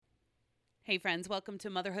Hey friends, welcome to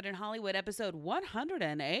Motherhood in Hollywood, episode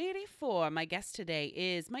 184. My guest today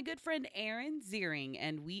is my good friend Erin Ziering,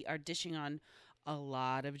 and we are dishing on a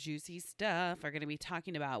lot of juicy stuff. We're going to be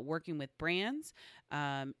talking about working with brands,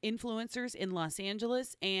 influencers in Los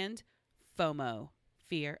Angeles, and FOMO,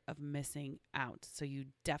 fear of missing out. So you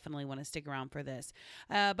definitely want to stick around for this.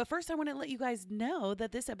 But first, I want to let you guys know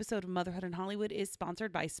that this episode of Motherhood in Hollywood is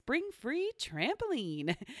sponsored by Spring Free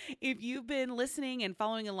Trampoline. If you've been listening and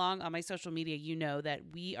following along on my social media, you know that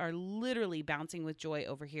we are literally bouncing with joy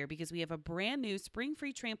over here because we have a brand new Spring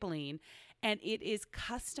Free Trampoline and it is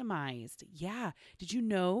customized. Yeah. Did you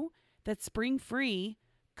know that Spring Free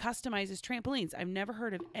customizes trampolines? I've never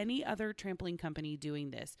heard of any other trampoline company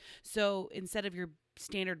doing this. So instead of your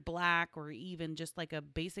standard black or even just like a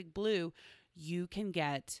basic blue, you can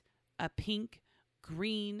get a pink,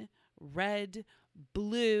 green, red,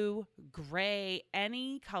 blue, gray,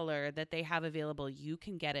 any color that they have available. You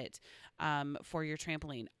can get it for your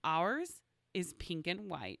trampoline. Ours is pink and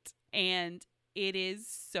white, and it is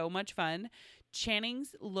so much fun.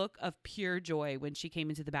 Channing's look of pure joy when she came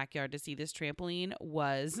into the backyard to see this trampoline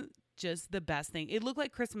was just the best thing. It looked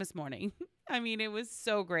like Christmas morning. I mean, it was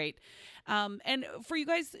so great. And for you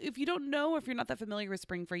guys, if you don't know, if you're not that familiar with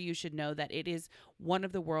Spring Free, you should know that it is one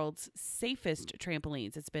of the world's safest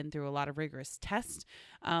trampolines. It's been through a lot of rigorous tests.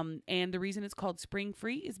 And the reason it's called Spring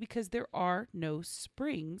Free is because there are no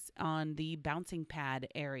springs on the bouncing pad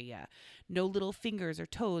area. No little fingers or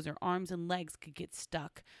toes or arms and legs could get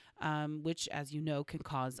stuck, which, as you know, can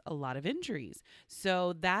cause a lot of injuries.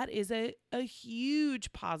 So that is a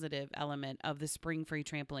huge positive element of the Spring Free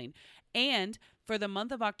trampoline. And for the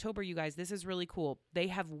month of October, you guys, this is really cool. They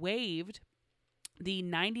have waived the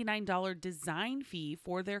 $99 design fee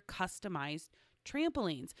for their customized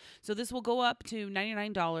trampolines. So this will go up to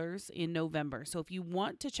 $99 in November. So if you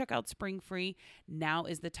want to check out Spring Free, now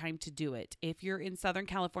is the time to do it. If you're in Southern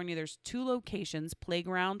California, there's 2 locations,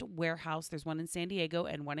 Playground Warehouse. There's one in San Diego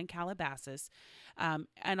and one in Calabasas.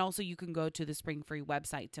 And also you can go to the Spring Free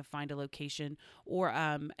website to find a location or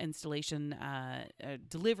installation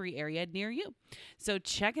delivery area near you. So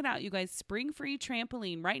check it out, you guys. Spring Free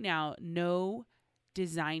trampoline right now, no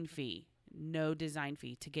design fee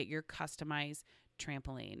to get your customized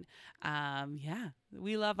trampoline. Yeah,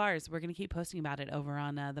 we love ours. We're going to keep posting about it over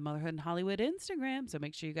on the Motherhood in Hollywood Instagram. So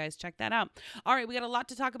make sure you guys check that out. All right, we got a lot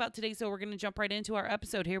to talk about today, so we're going to jump right into our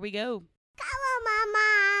episode. Here we go. Come on, Mama.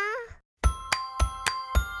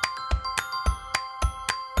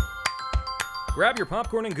 Grab your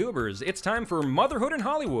popcorn and goobers. It's time for Motherhood in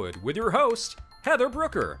Hollywood with your host, Heather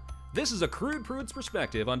Brooker. This is a crude prude's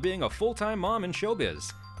perspective on being a full-time mom in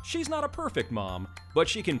showbiz. She's not a perfect mom, but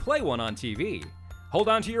she can play one on TV. Hold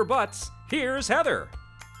on to your butts. Here's Heather.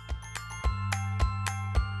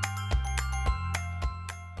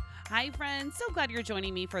 Hi, friends. So glad you're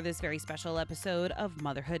joining me for this very special episode of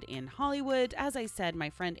Motherhood in Hollywood. As I said, my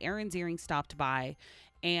friend Erin Ziering stopped by,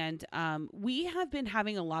 and we have been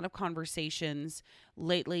having a lot of conversations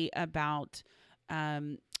lately about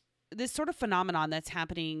this sort of phenomenon that's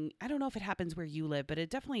happening. I don't know if it happens where you live, but it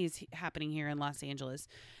definitely is happening here in Los Angeles.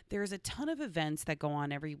 There's a ton of events that go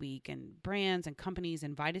on every week, and brands and companies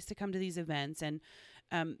invite us to come to these events. And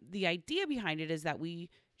the idea behind it is that we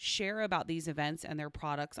share about these events and their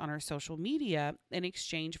products on our social media in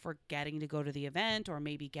exchange for getting to go to the event or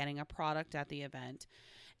maybe getting a product at the event.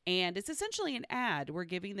 And it's essentially an ad. We're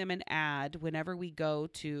giving them an ad whenever we go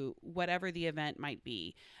to whatever the event might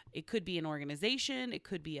be. It could be an organization. It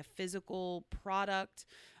could be a physical product.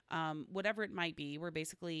 Whatever it might be, we're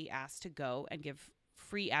basically asked to go and give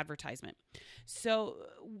free advertisement. So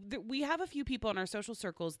we have a few people in our social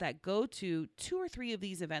circles that go to 2 or 3 of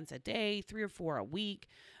these events a day, 3 or 4 a week.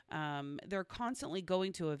 They're constantly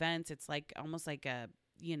going to events. It's like almost like a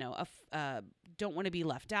don't want to be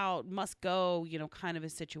left out, must go, kind of a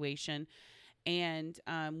situation. And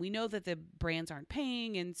we know that the brands aren't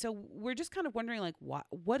paying. And so we're just kind of wondering, like,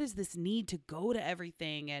 what is this need to go to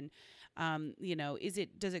everything? And,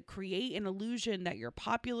 does it create an illusion that you're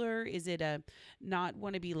popular? Is it a not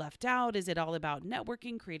want to be left out? Is it all about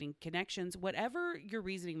networking, creating connections? Whatever your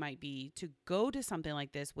reasoning might be to go to something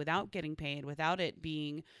like this without getting paid, without it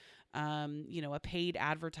being, a paid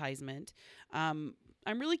advertisement.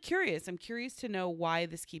 I'm really curious. I'm curious to know why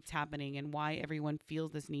this keeps happening and why everyone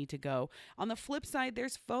feels this need to go. On the flip side,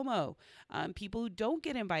 there's FOMO. People who don't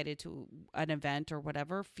get invited to an event or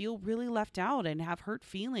whatever feel really left out and have hurt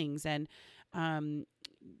feelings. And,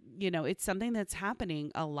 it's something that's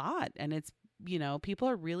happening a lot. And it's, people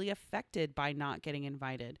are really affected by not getting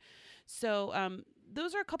invited. So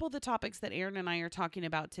those are a couple of the topics that Erin and I are talking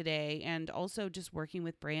about today, and also just working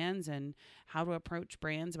with brands and how to approach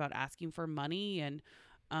brands about asking for money, and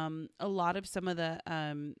a lot of some of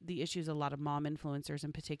the issues a lot of mom influencers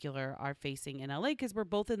in particular are facing in LA, because we're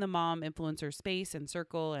both in the mom influencer space and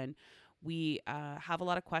circle, and we have a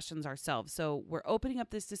lot of questions ourselves. So we're opening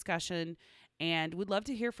up this discussion, and would love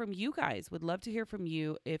to hear from you guys. Would love to hear from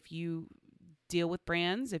you if you deal with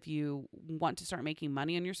brands, if you want to start making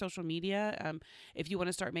money on your social media, if you want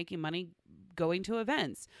to start making money going to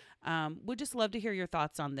events. Would just love to hear your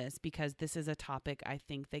thoughts on this, because this is a topic I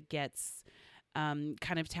think that gets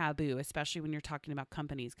kind of taboo, especially when you're talking about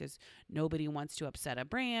companies, because nobody wants to upset a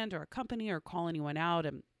brand or a company or call anyone out.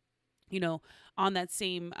 And on that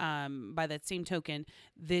same, by that same token,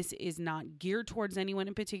 this is not geared towards anyone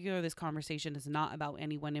in particular. This conversation is not about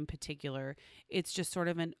anyone in particular. It's just sort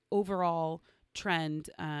of an overall trend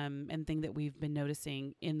and thing that we've been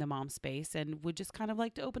noticing in the mom space, and would just kind of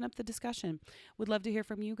like to open up the discussion. Would love to hear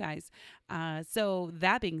from you guys. So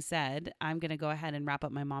that being said, I'm going to go ahead and wrap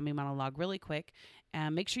up my mommy monologue really quick.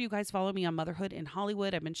 Make sure you guys follow me on Motherhood in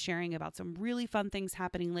Hollywood. I've been sharing about some really fun things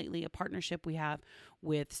happening lately. A partnership we have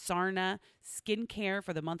with Sarna Skincare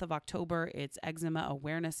for the month of October. It's Eczema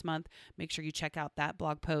Awareness Month. Make sure you check out that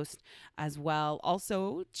blog post as well.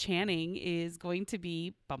 Also, Channing is going to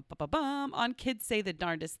be on Kids Say the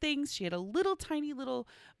Darndest Things. She had a little tiny little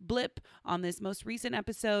blip on this most recent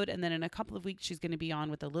episode, and then in a couple of weeks she's going to be on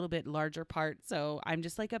with a little bit larger part. So I'm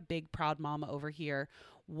just like a big proud mama over here,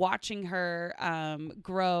 watching her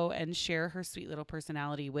grow and share her sweet little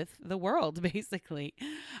personality with the world, basically.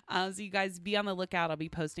 So you guys be on the lookout. I'll be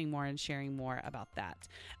posting more and sharing more about that.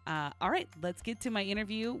 All right, let's get to my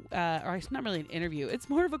interview. Or it's not really an interview. It's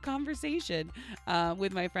more of a conversation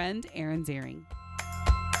with my friend, Erin Ziering.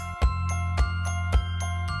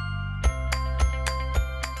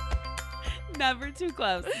 Never too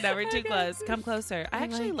close. Never too close. Come closer. I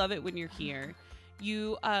actually love it when you're here.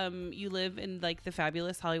 You live in like the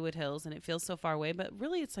fabulous Hollywood Hills, and it feels so far away, but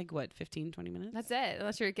really it's like what, 15, 20 minutes? That's it.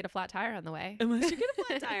 Unless you get a flat tire on the way. Unless you get a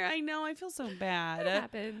flat tire. I know. I feel so bad. It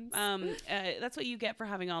happens. That's what you get for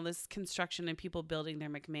having all this construction and people building their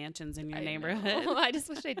McMansions in your neighborhood. I just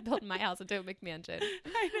wish I'd built my house into a McMansion.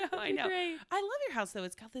 I know. Great. I love your house though.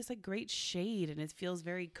 It's got this like great shade, and it feels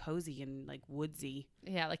very cozy and like woodsy.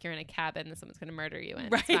 Yeah, like you're in a cabin that someone's gonna murder you in.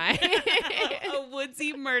 Right. It's fine. A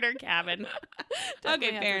woodsy murder cabin.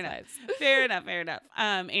 Okay, fair enough. Fair enough.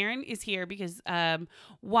 Erin is here because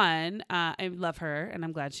one, I love her and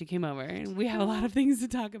I'm glad she came over, and we have a lot of things to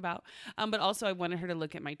talk about. But also I wanted her to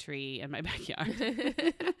look at my tree in my backyard.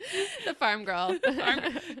 The farm girl.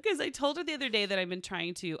 Because I told her the other day that I've been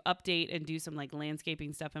trying to update and do some like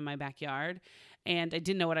landscaping stuff in my backyard, and I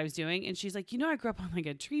didn't know what I was doing. And she's like, I grew up on like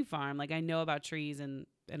a tree farm. Like I know about trees and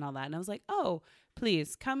all that. And I was like, oh,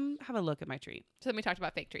 please come have a look at my tree. So then we talked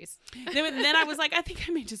about fake trees. Then I was like, I think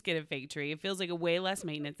I may just get a fake tree. It feels like a way less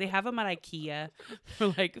maintenance. They have them at IKEA for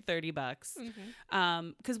like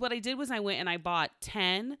 $30. Because what I did was I went and I bought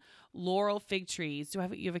 10 laurel fig trees. You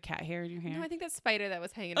have a cat hair in your hair? No, I think that spider that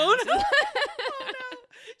was hanging out. Oh, no. Oh, no.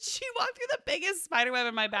 She walked through the biggest spider web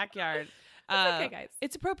in my backyard. Okay, guys.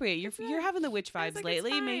 It's appropriate. You're having the witch vibes like,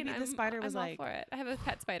 lately. Maybe the spider was I'm like, all for it. I have a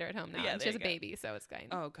pet spider at home now. Yeah, and she has a baby, so it's fine.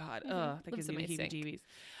 Oh God, that gives Lives in me my sink. heebie-jeebies.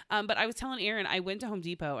 But I was telling Erin, I went to Home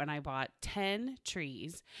Depot and I bought 10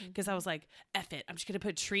 trees because I was like, F it. I'm just gonna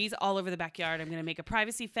put trees all over the backyard. I'm gonna make a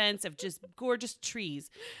privacy fence of just gorgeous trees.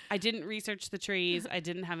 I didn't research the trees. I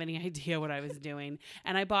didn't have any idea what I was doing,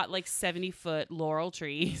 and I bought like 70-foot laurel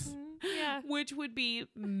trees. Yeah. Which would be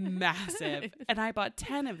massive. And I bought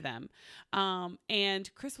 10 of them. And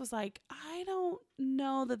Chris was like, I don't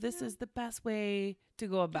know that this is the best way to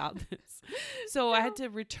go about this. So I had to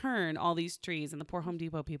return all these trees, and the poor Home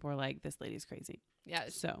Depot people were like, this lady's crazy. Yeah.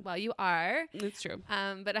 So, well, you are. It's true.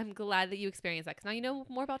 But I'm glad that you experienced that, because now you know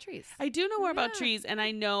more about trees. I do know more about trees, and I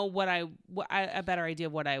know a better idea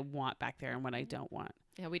of what I want back there and what I don't want.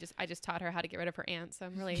 Yeah, I just taught her how to get rid of her ants, so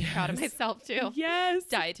I'm really proud of myself too. Yes.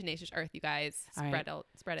 Diatomaceous earth, you guys. Spread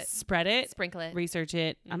it. Sprinkle it. Research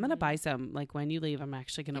it. I'm gonna buy some. Like when you leave, I'm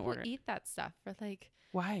actually gonna order. Eat that stuff for like.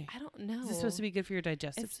 Why? I don't know. Is it supposed to be good for your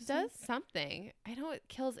digestive system? It does something. I know it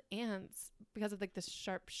kills ants because of like the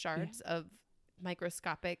sharp shards of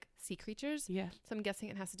microscopic sea creatures. Yeah. So I'm guessing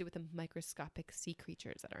it has to do with the microscopic sea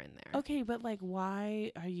creatures that are in there. Okay, but like,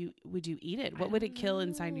 why would you eat it? What would it kill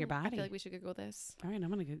inside your body? I feel like we should Google this. All right, I'm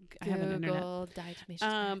gonna go. I have an internet. Diatomaceous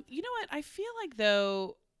earth. You know what? I feel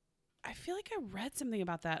like I read something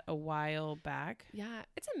about that a while back. Yeah,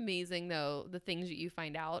 it's amazing though, the things that you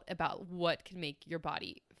find out about what can make your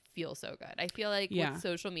body feel so good. I feel like with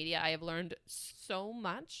social media, I have learned so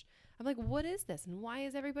much I'm like, what is this? And why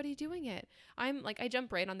is everybody doing it? I'm like, I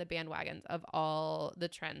jump right on the bandwagons of all the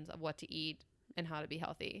trends of what to eat and how to be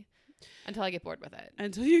healthy until I get bored with it.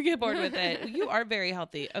 Until you get bored with it. You are very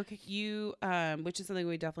healthy. Okay. Which is something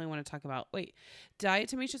we definitely want to talk about. Wait,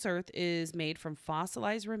 diatomaceous earth is made from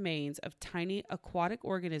fossilized remains of tiny aquatic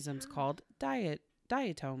organisms called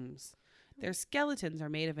diatoms. Their skeletons are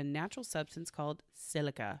made of a natural substance called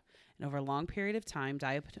silica. And over a long period of time, all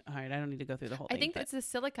right, I don't need to go through the whole thing. I think it's the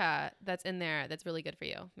silica that's in there that's really good for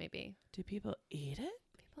you, maybe. Do people eat it?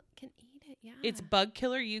 People can eat it, yeah. It's bug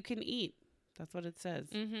killer you can eat. That's what it says.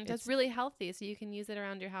 Mm-hmm. That's really healthy, so you can use it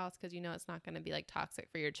around your house because you know it's not going to be like toxic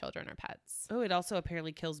for your children or pets. Oh, it also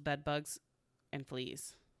apparently kills bed bugs and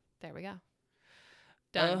fleas. There we go.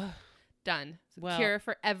 Done. Done. Well, cure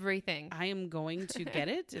for everything. I am going to get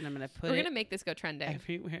it, and I'm going to put We're it going to make this go trending.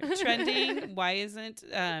 everywhere. Trending. Why isn't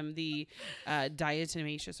the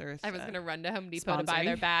diatomaceous earth? I was going to run to Home Depot to buy sponsoring.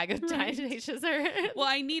 their bag of diatomaceous earth. Well,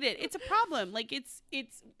 I need it. It's a problem. Like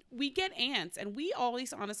we get ants, and we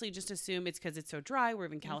always honestly just assume it's because it's so dry. We're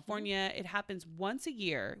in California. It happens once a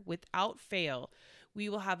year without fail. We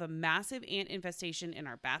will have a massive ant infestation in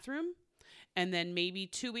our bathroom, and then maybe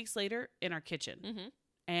 2 weeks later in our kitchen. Mm-hmm.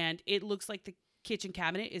 And it looks like the kitchen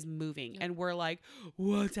cabinet is moving. And we're like,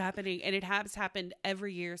 what's happening? And it has happened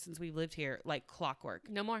every year since we've lived here, like clockwork.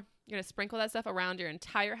 No more. You're going to sprinkle that stuff around your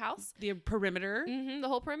entire house. The perimeter. Mm-hmm, the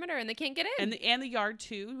whole perimeter, and they can't get in. And the yard,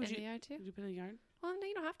 too. The yard, too. Would you put it in the yard? Well, no,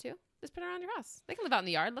 you don't have to. Just put it around your house. They can live out in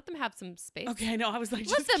the yard. Let them have some space. Okay, I know. I was like,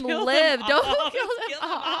 Let just them kill live. Them Don't all. kill them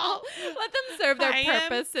all. Let them serve their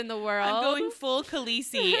purpose in the world. I'm going full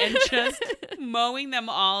Khaleesi and just mowing them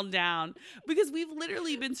all down because we've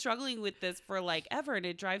literally been struggling with this for like ever, and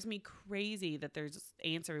it drives me crazy that there's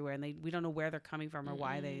ants everywhere and we don't know where they're coming from or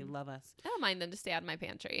why they love us. I don't mind them to stay out of my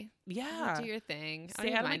pantry. Yeah, Do your thing. Stay I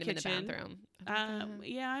don't out even of mind my them kitchen. in the bathroom.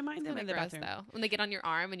 Yeah, I mind them in the gross, bathroom. though. When they get on your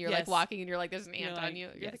arm and you're Yes. like walking and you're like, there's an ant You're on like, you.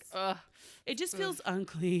 You're yes. like, ugh. It just feels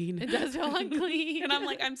unclean. It does feel unclean. And I'm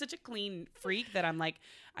like, I'm such a clean freak that I'm like,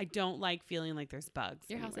 I don't like feeling like there's bugs.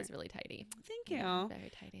 Your house anywhere. is really tidy. Thank you. Yeah,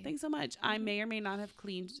 very tidy. Thanks so much. I may or may not have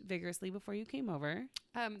cleaned vigorously before you came over.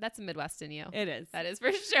 That's a Midwest in you. It is. That is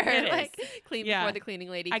for sure. It is. Like clean Yeah. before the cleaning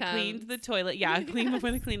lady I comes. cleaned the toilet. Yeah, I cleaned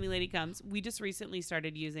before the cleaning lady comes. We just recently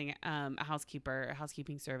started using a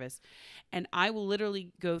housekeeping service. And I will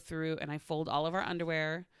literally go through and I fold all of our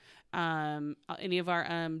underwear, any of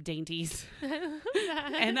our dainties.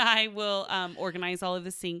 And I will organize all of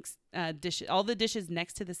the sinks, all the dishes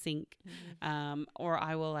next to the sink. Or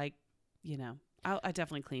I will I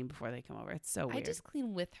definitely clean before they come over. It's so weird. I just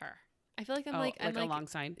clean with her. I feel like I'm I'm like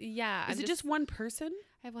alongside. Yeah. Is it just one person?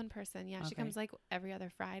 I have one person. Yeah. She Okay. comes like every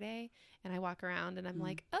other Friday and I walk around and I'm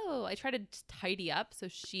like, oh, I try to just tidy up so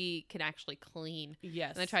she can actually clean.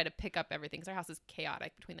 Yes. And I try to pick up everything because our house is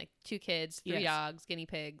chaotic between like 2 kids, 3 Yes. dogs, guinea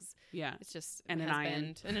pigs. Yeah. It's just And my an iron.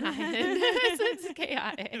 husband and an iron. it's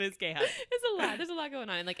chaotic. It is chaotic. It's a lot. There's a lot going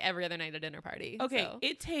on. And like every other night at a dinner party. Okay, So.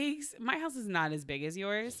 it takes, my house is not as big as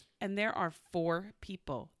yours, and there are 4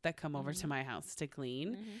 people that come over to my house to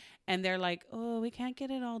clean, and they're like, oh, we can't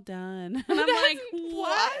get it all done. And I'm like,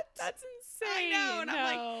 what? That's I insane. know, and I'm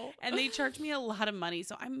like, No. and they charge me a lot of money,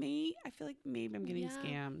 so I feel like maybe I'm getting Yeah.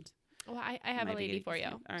 scammed. Well, I have Might a be lady getting for you.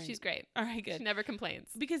 confused. All right. She's great. All right, She good. never complains.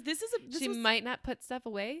 Because this She was, might not put stuff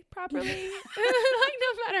away properly, like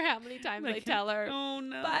no matter how many times I Like, tell her. oh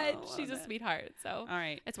no, But she's love a it. sweetheart, so All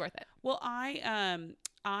right. it's worth it. Well,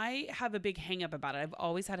 I have a big hang up about it. I've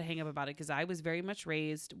always had a hang up about it because I was very much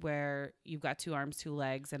raised where you've got 2 arms, 2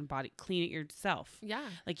 legs, and body. Clean it yourself. Yeah.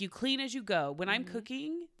 Like you clean as you go. When I'm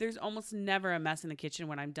cooking, there's almost never a mess in the kitchen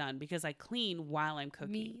when I'm done because I clean while I'm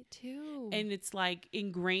cooking. Me too. And it's like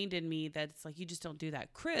ingrained in me that it's like you just don't do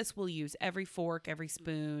that. Chris will use every fork, every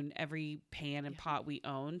spoon, every pan and pot we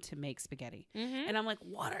own to make spaghetti. And I'm like,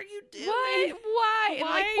 what are you doing? Why? And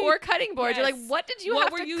like Why? 4 cutting boards. You're Yes. like, what did you What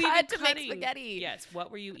have were to you cut even to cutting? make spaghetti? Yes.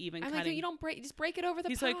 What were you even I'm cutting? like, you don't break. Just break it over the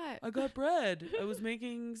He's pot. like, I got bread. I was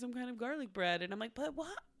making some kind of garlic bread. And I'm like, but what?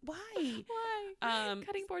 Why? Why?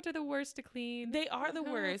 Cutting boards are the worst to clean. They are the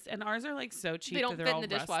worst. And ours are like so cheap. They don't that fit they're in all the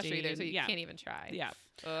dishwasher rusty either, so and- you can't even try. Yeah.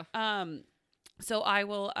 Ugh. So I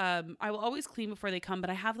will always clean before they come, but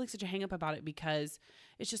I have like such a hang up about it because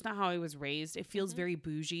it's just not how I was raised. It feels very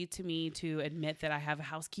bougie to me to admit that I have a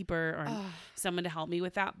housekeeper or someone to help me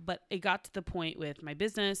with that. But it got to the point with my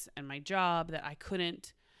business and my job that I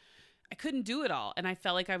couldn't do it all. And I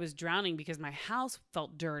felt like I was drowning because my house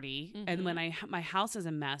felt dirty. And when my house is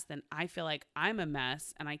a mess, then I feel like I'm a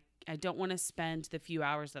mess. And I don't want to spend the few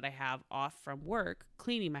hours that I have off from work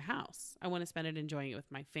cleaning my house. I want to spend it enjoying it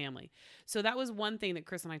with my family. So that was one thing that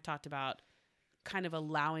Chris and I talked about kind of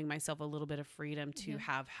allowing myself a little bit of freedom to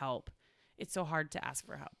have help. It's so hard to ask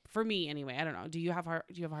for help for me anyway. I don't know. Do you have a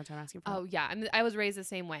hard time asking for help? Oh yeah. I was raised the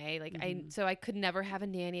same way. Like so I could never have a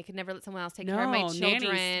nanny. I could never let someone else take care of my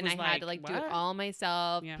children. I had to like do it all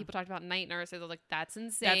myself. Yeah. People talked about night nurses. I was like, that's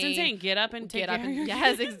insane. That's insane. Get up and take care of your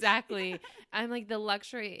Yes, exactly. I'm like the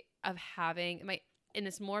luxury of having and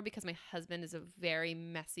it's more because my husband is a very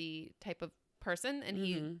messy type of person, and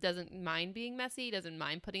he doesn't mind being messy. He doesn't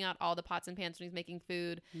mind putting out all the pots and pans when he's making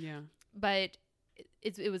food. Yeah. But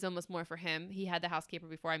it was almost more for him. He had the housekeeper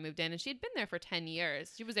before I moved in, and she had been there for 10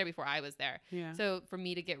 years. She was there before I was there. Yeah. So for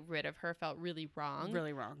me to get rid of her felt really wrong.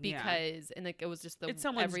 Really wrong. Because, and like, it was just it's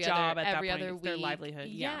someone's every job other, at every that point. other It's week. their livelihood.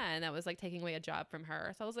 Yeah. And that was like taking away a job from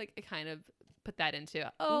her. So I was like, it kind of put that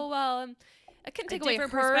into, I couldn't take away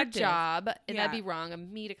her job, and that'd be wrong of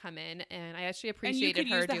me to come in. And I actually appreciated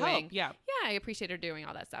her doing. Help. Yeah, I appreciate her doing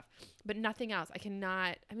all that stuff, but nothing else. I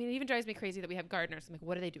cannot. I mean, it even drives me crazy that we have gardeners. I'm like,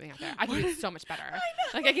 what are they doing out there? I can do so much better.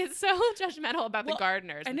 Like, I get so judgmental about the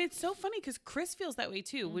gardeners. And it's so funny because Chris feels that way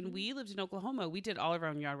too. When we lived in Oklahoma, we did all of our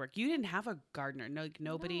own yard work. You didn't have a gardener. No, like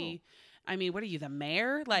nobody. No. I mean, what are you, the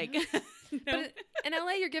mayor? Like, But in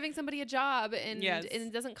LA, you're giving somebody a job, and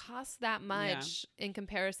it doesn't cost that much in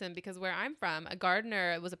comparison. Because where I'm from, a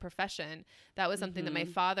gardener was a profession. That was something that my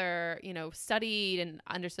father, studied and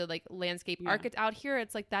understood, like landscape architect. Out here,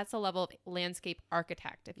 it's like that's a level of landscape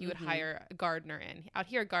architect. If you would hire a gardener in, out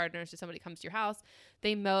here, a gardener is just somebody comes to your house,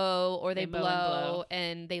 they mow or they blow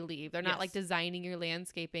and they leave. They're not like designing your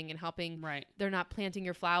landscaping and helping. Right. They're not planting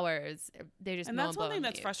your flowers. They just mow that's one thing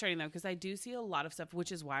that's leave. Frustrating though, because I do see a lot of stuff,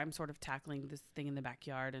 which is why I'm sort of tackling this thing in the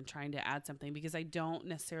backyard and trying to add something, because I don't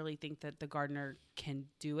necessarily think that the gardener can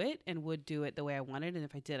do it and would do it the way I wanted. And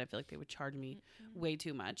if I did, I feel like they would charge me way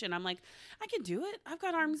too much. And I'm like, I can do it. I've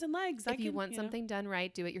got arms and legs. If you want something done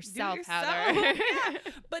right, do it yourself, Heather.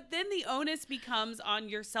 But then the onus becomes on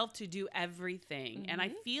yourself to do everything. And I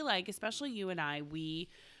feel like, especially you and I, we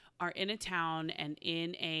are in a town and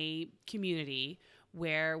in a community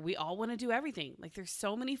where we all want to do everything. Like, there's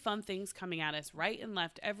so many fun things coming at us right and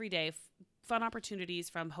left every day. Fun opportunities,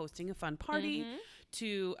 from hosting a fun party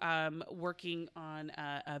to working on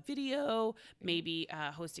a video, maybe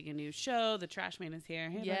hosting a new show. The trash man is here.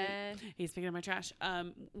 Hey, he's picking up my trash.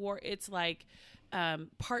 Or it's like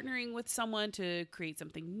partnering with someone to create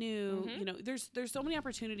something new. There's so many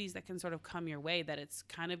opportunities that can sort of come your way that it's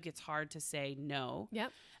kind of gets hard to say no.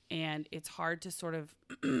 Yep. And it's hard to sort of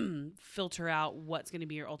filter out what's going to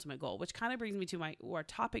be your ultimate goal, which kind of brings me to our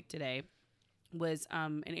topic today. Was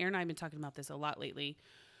and Erin and I have been talking about this a lot lately.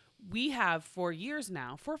 We have 4 years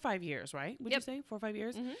now, 4 or 5 years, right? Would you say 4 or 5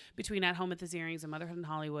 years between At Home at the Zierings and Motherhood in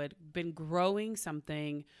Hollywood, been growing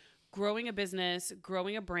something, growing a business,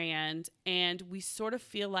 growing a brand, and we sort of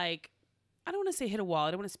feel like, I don't want to say hit a wall.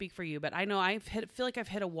 I don't want to speak for you, but I know feel like I've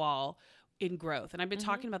hit a wall in growth. And I've been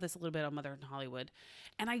talking about this a little bit on Motherhood in Hollywood,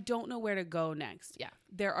 and I don't know where to go next. Yeah.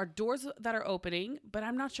 There are doors that are opening, but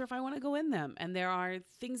I'm not sure if I want to go in them. And there are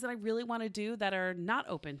things that I really want to do that are not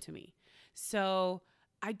open to me. So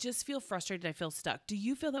I just feel frustrated. I feel stuck. Do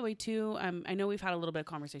you feel that way too? I know we've had a little bit of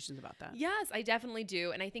conversations about that. Yes, I definitely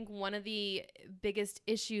do. And I think one of the biggest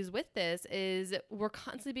issues with this is we're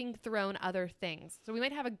constantly being thrown other things. So we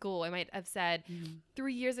might have a goal. I might have said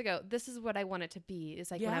 3 years ago, this is what I want it to be.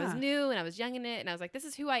 It's like when I was new and I was young in it, and I was like, this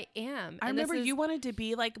is who I am. I remember you wanted to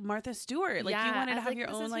be like Martha Stewart. Like you wanted to have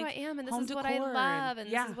your own like this is who I am, and this home is what decor. I love,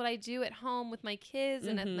 and this is what I do at home with my kids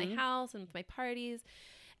and at my house and with my parties.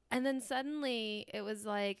 And then suddenly it was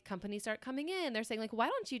like companies start coming in. They're saying like, why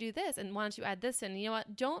don't you do this? And why don't you add this? And you know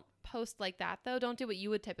what? Don't post like that though. Don't do what you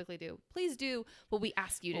would typically do. Please do what we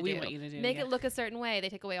ask you to do. We want you to do. Make it look a certain way. They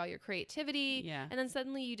take away all your creativity. Yeah. And then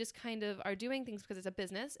suddenly you just kind of are doing things because it's a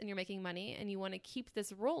business and you're making money and you want to keep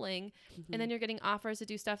this rolling. And then you're getting offers to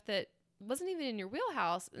do stuff that wasn't even in your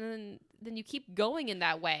wheelhouse, and then you keep going in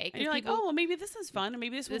that way. And you're like, oh, well, maybe this is fun, and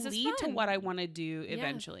maybe this will lead to what I want to do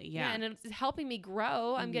eventually. Yeah, and it's helping me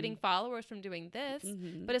grow. I'm getting followers from doing this,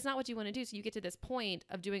 but it's not what you want to do. So you get to this point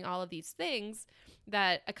of doing all of these things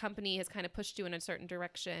that a company has kind of pushed you in a certain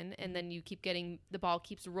direction, and then you keep getting, the ball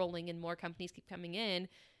keeps rolling and more companies keep coming in.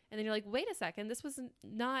 And then you're like, wait a second, this was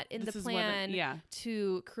not in the plan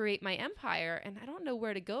to create my empire. And I don't know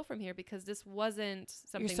where to go from here because this wasn't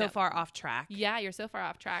something you're so far off track. Yeah, you're so far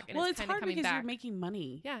off track. And well, it's hard because back. You're making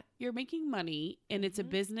money. Yeah. You're making money, and it's a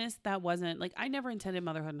business that wasn't, like, I never intended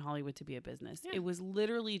Motherhood in Hollywood to be a business. Yeah. It was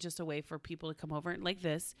literally just a way for people to come over and like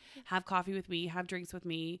this, have coffee with me, have drinks with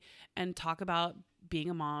me, and talk about being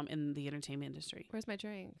a mom in the entertainment industry. Where's my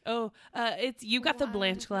drink? Oh, you got the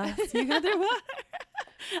Blanche glass. You got the water.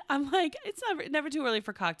 I'm like, it's never too early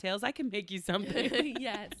for cocktails. I can make you something.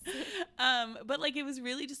 Yes. But like, it was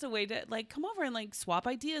really just a way to like come over and like swap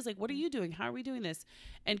ideas. Like, what are you doing? How are we doing this?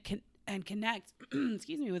 And connect,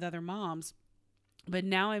 excuse me, with other moms. But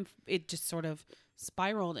now it just sort of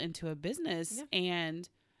spiraled into a business. Yeah. And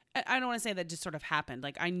I don't want to say that just sort of happened.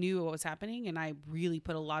 Like, I knew what was happening and I really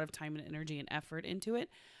put a lot of time and energy and effort into it.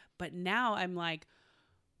 But now I'm like,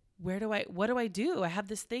 what do I do? I have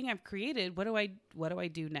this thing I've created. What do I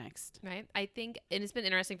do next? Right. I think, and it's been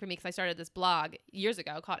interesting for me because I started this blog years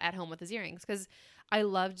ago called At Home with the Zierings, because I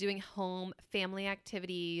love doing home family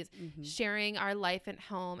activities, sharing our life at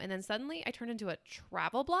home. And then suddenly I turned into a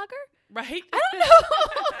travel blogger. Right. I don't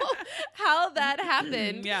know how that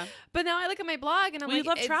happened. Yeah. But now I look at my blog and I'm like,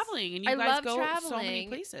 love traveling, and you guys go so many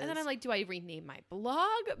places. And then I'm like, do I rename my blog?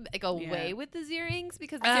 Like away with the Zierings?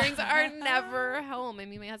 Because the Zierings are never home. I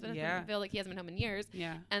mean, my husband doesn't feel like he hasn't been home in years.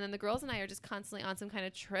 Yeah. And then the girls and I are just constantly on some kind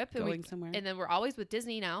of trip. Going somewhere. And then we're always with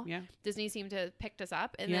Disney now. Yeah. Disney seemed to have picked us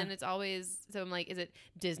up. And then it's always, so I'm like, is it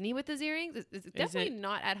Disney with the Zierings? It's definitely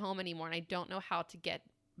not at home anymore. And I don't know how to get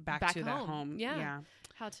back to home. That home. Yeah.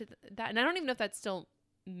 How to that. And I don't even know if that's still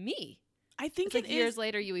me. I think it's like years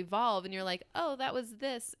later you evolve and you're like, oh, that was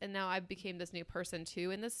this. And now I became this new person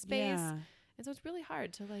too in this space. Yeah. And so it's really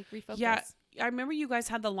hard to like refocus. Yeah. I remember you guys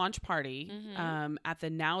had the launch party at the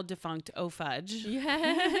now defunct Fudge,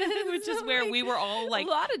 which is where we were all like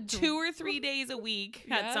 2 or 3 days a week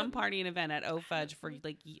at some party and event at Fudge for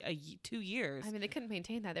like 2 years. I mean, they couldn't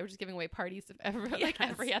maintain that. They were just giving away parties like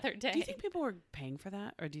every other day. Do you think people were paying for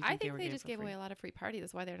that, or do you think they just gave away a lot of free parties?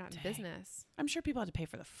 That's why they're not in business. I'm sure people had to pay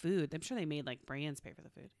for the food. I'm sure they made like brands pay for the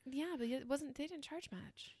food. Yeah, but it wasn't. They didn't charge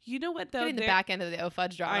much. You know what though? Getting the back end of the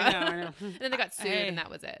Fudge drama. I know. And then they got sued, and that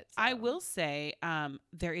was it. So. I will say.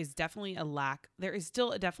 There is definitely a lack. There is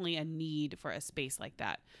still definitely a need for a space like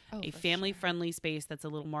that, a family-friendly space that's a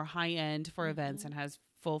little more high-end for events and has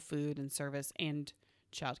full food and service and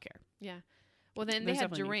childcare. Yeah. Well, then they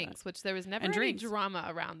had drinks, which there was never any drama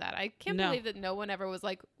around that. I can't believe that no one ever was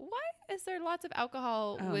like, why is there lots of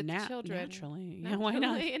alcohol with children? Naturally. Yeah, why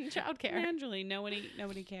not? In childcare. Naturally.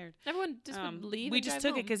 Nobody cared. Everyone just would leave. We just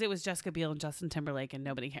took it because it was Jessica Biel and Justin Timberlake and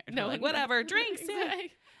nobody cared. No, like, whatever, drinks.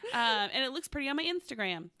 And it looks pretty on my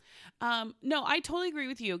Instagram. No, I totally agree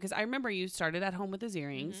with you because I remember you started At Home with the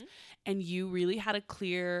Zierings and you really had a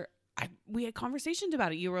clear... we had conversations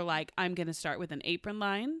about it. You were like, I'm going to start with an apron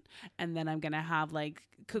line and then I'm going to have like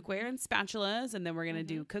cookware and spatulas and then we're going to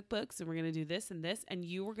do cookbooks and we're going to do this and this. And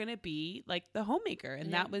you were going to be like the homemaker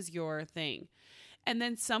and that was your thing. And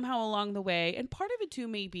then somehow along the way, and part of it too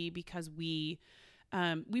may be because we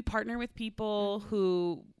partner with people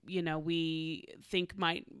who, we think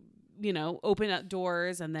might, open up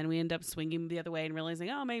doors and then we end up swinging the other way and realizing,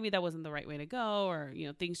 oh, maybe that wasn't the right way to go or,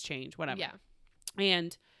 things change, whatever. Yeah.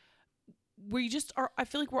 And we just are, I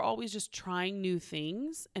feel like we're always just trying new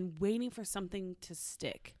things and waiting for something to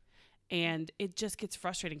stick. And it just gets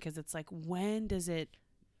frustrating because it's like, when does it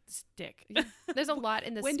stick? There's a lot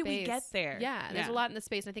in the when space. When do we get there? Yeah, there's a lot in the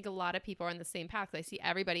space. And I think a lot of people are on the same path. I see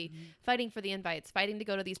everybody fighting for the invites, fighting to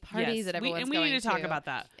go to these parties that everyone's going to. And we need to talk about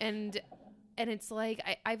that. And it's like,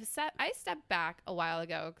 I stepped back a while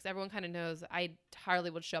ago because everyone kind of knows I hardly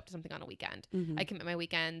would show up to something on a weekend. I commit my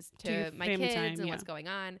weekends to my kids and what's going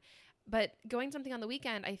on. But going to something on the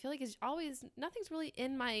weekend, I feel like is always, nothing's really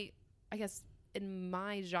in my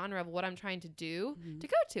genre of what I'm trying to do to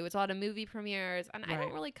go to. It's a lot of movie premieres and I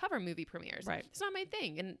don't really cover movie premieres. Right. It's not my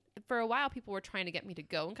thing. And for a while people were trying to get me to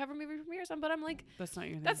go and cover movie premieres, but I'm like, that's not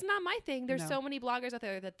your thing. That's not my thing. There's so many bloggers out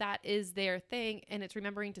there that is their thing. And it's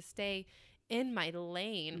remembering to stay in my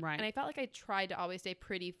lane. Right. And I felt like I tried to always stay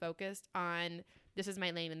pretty focused on this is my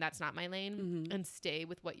lane and that's not my lane and stay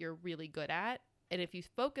with what you're really good at. And if you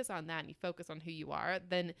focus on that and you focus on who you are,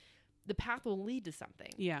 then the path will lead to something.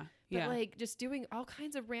 Yeah. But like just doing all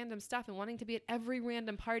kinds of random stuff and wanting to be at every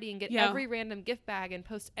random party and get every random gift bag and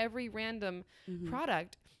post every random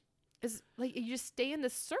product is like, you just stay in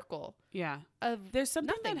this circle. Yeah. There's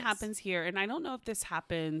something that happens here. And I don't know if this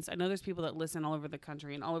happens. I know there's people that listen all over the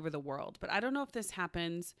country and all over the world, but I don't know if this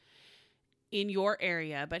happens in your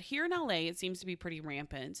area, but here in LA, it seems to be pretty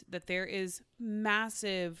rampant that there is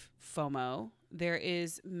massive FOMO. There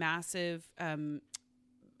is massive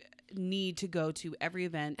need to go to every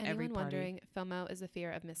event, every party. Wondering, FOMO is the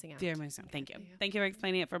fear of missing out. Fear of missing out. Thank you. Thank you for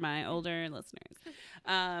explaining it for my older listeners.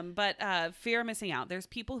 But fear of missing out. There's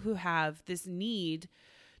people who have this need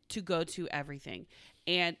to go to everything.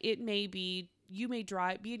 And it may be, you may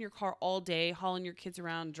be in your car all day, hauling your kids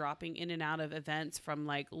around, dropping in and out of events, from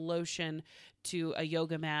like lotion to a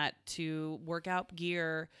yoga mat to workout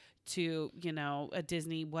gear to, you know, a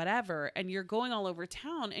Disney, whatever. And you're going all over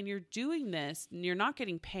town and you're doing this and you're not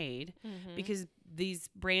getting paid because these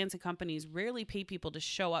brands and companies rarely pay people to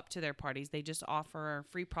show up to their parties. They just offer a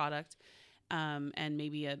free product and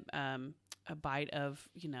maybe a bite of,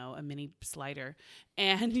 you know, a mini slider,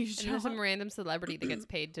 and there's some random celebrity that gets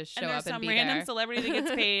paid to show up and be there. Some random celebrity that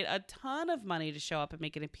gets paid a ton of money to show up and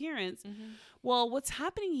make an appearance. Well, what's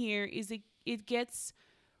happening here is it gets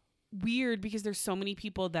weird because there's so many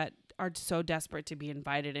people that are so desperate to be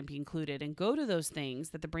invited and be included and go to those things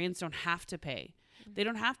that the brands don't have to pay. They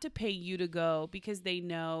don't have to pay you to go because they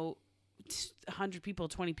know 100 people,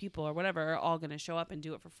 20 people or whatever are all going to show up and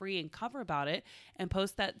do it for free and cover about it and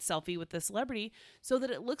post that selfie with the celebrity so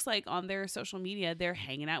that it looks like on their social media they're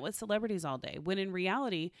hanging out with celebrities all day, when in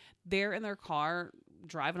reality they're in their car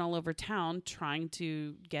driving all over town trying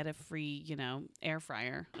to get a free, you know, air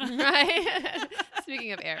fryer. Right.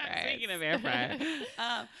 Speaking of air fryer.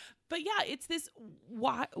 But yeah, it's this,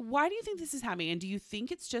 why do you think this is happening? And do you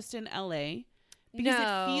think it's just in LA? Because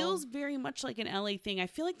it feels very much like an LA thing. I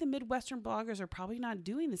feel like the Midwestern bloggers are probably not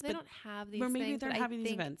doing this. They don't have these or maybe things. They're having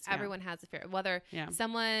these events. Everyone has a fear. Whether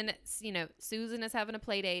someone, you know, Susan is having a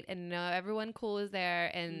play date and everyone cool is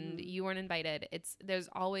there and you weren't invited. There's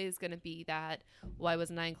always going to be that, why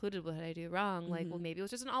wasn't I included? What did I do wrong? Like, well, maybe it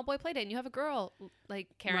was just an all-boy play date and you have a girl. Like,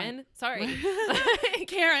 Karen, right. Sorry.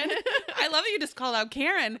 Karen. I love that you just called out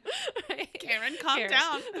Karen. Right. Karen, calm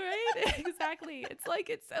down. Right? Exactly. It's like,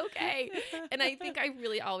 it's okay. And I think I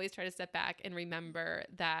really always try to step back and remember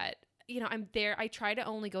that, you know, I'm there. I try to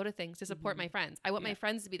only go to things to support my friends. I want my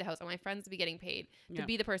friends to be the host. I want my friends to be getting paid, to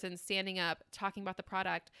be the person standing up, talking about the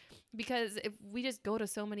product. Because if we just go to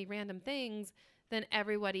so many random things, then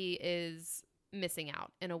everybody is missing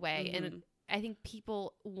out in a way. And I think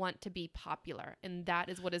people want to be popular, and that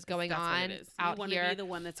is what is going on out here. You want here. to be the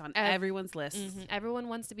one that's on everyone's list. Everyone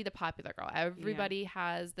wants to be the popular girl. Everybody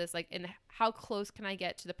has this, like, and how close can I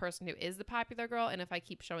get to the person who is the popular girl? And if I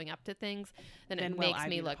keep showing up to things, then it makes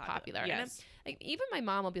me look popular. Yes. And like, even my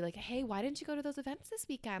mom will be like, "Hey, why didn't you go to those events this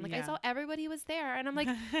weekend? Like, I saw everybody was there." And I'm like,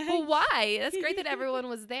 well, why? That's great that everyone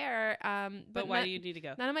was there. But why do you need to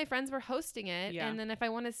go? None of my friends were hosting it. And then if I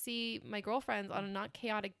want to see my girlfriends on a not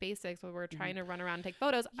chaotic basics where we're trying to run around and take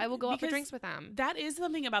photos, I will go out for drinks with them. That is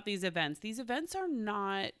something about these events. These events are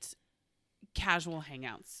not casual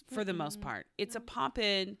hangouts for the most part. It's a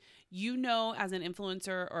pop-in. You know, as an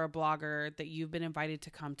influencer or a blogger, that you've been invited to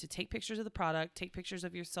come to take pictures of the product, take pictures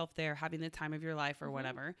of yourself there, having the time of your life or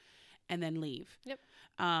whatever, and then leave.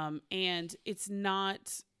 And it's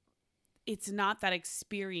not that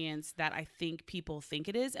experience that I think people think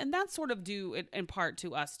it is. And that's sort of due in part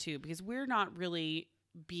to us too, because we're not really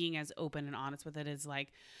being as open and honest with it as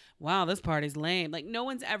like, wow, this party's lame. Like, no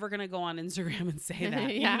one's ever going to go on Instagram and say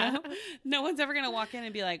that. You know? No one's ever going to walk in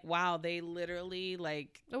and be like, wow, they literally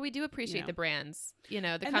like. Well, we do appreciate the brands, you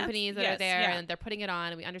know, the companies that are there and they're putting it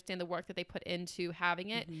on, and we understand the work that they put into having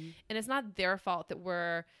it. And it's not their fault that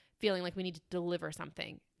we're feeling like we need to deliver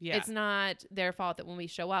something. It's not their fault that when we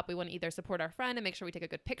show up, we want to either support our friend and make sure we take a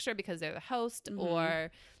good picture because they're the host,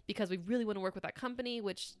 or because we really want to work with that company,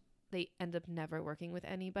 which they end up never working with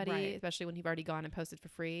anybody, especially when you've already gone and posted for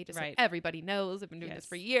free. Just like everybody knows, I've been doing this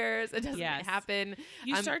for years. It doesn't happen.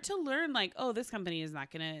 You start to learn like, oh, this company is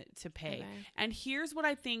not going to pay. And here's what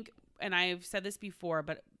I think, and I've said this before,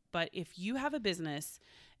 but if you have a business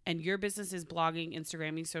and your business is blogging,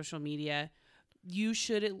 Instagramming, social media, you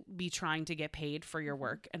should be trying to get paid for your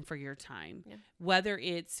work and for your time, whether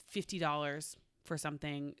it's $50 for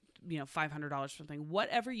something, you know, $500 for something,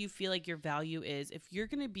 whatever you feel like your value is. If you're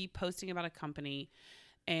going to be posting about a company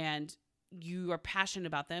and you are passionate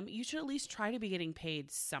about them, you should at least try to be getting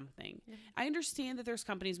paid something. I understand that there's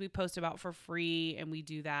companies we post about for free, and we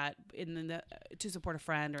do that to support a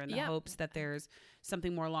friend or in the hopes that there's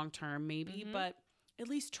something more long-term maybe, but at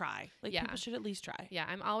least try. Like, people should at least try. Yeah,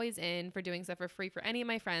 I'm always in for doing stuff for free for any of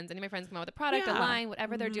my friends. Any of my friends come out with a product, a line,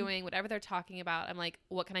 whatever they're doing, whatever they're talking about. I'm like,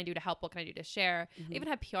 what can I do to help? What can I do to share? I even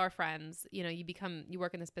have PR friends. You know, you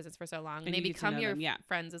work in this business for so long, and they become your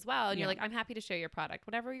friends as well. And you're like, I'm happy to share your product.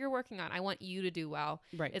 Whatever you're working on, I want you to do well.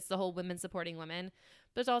 Right. It's the whole women supporting women.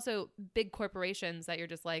 But there's also big corporations that you're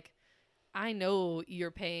just like, I know you're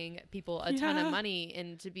paying people a ton of money,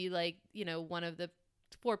 and to be like, you know, one of the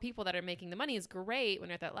 4 people that are making the money is great when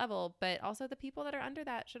you're at that level, but also the people that are under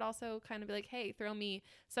that should also kind of be like, hey, throw me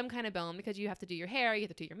some kind of bone, because you have to do your hair, you have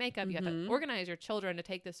to do your makeup, you have to organize your children to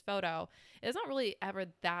take this photo. It's not really ever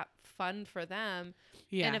that fun for them.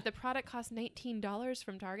 And if the product costs $19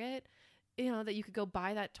 from Target, that you could go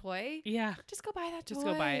buy that toy. Yeah. Just go buy that toy. Just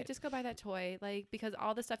go buy it. Just go buy that toy. Like, because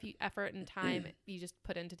all the stuff effort and time you just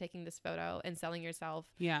put into taking this photo and selling yourself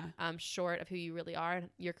short of who you really are,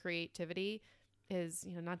 your creativity is,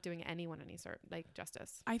 not doing anyone any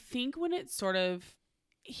justice. I think when it sort of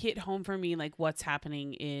hit home for me, like what's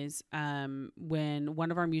happening is when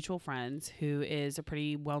one of our mutual friends, who is a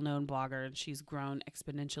pretty well-known blogger, and she's grown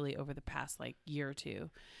exponentially over the past like year or two,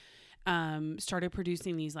 started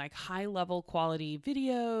producing these like high level quality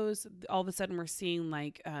videos. All of a sudden we're seeing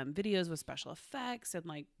like videos with special effects and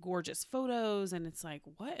like gorgeous photos, and it's like,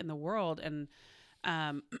 what in the world? And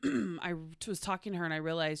I was talking to her and I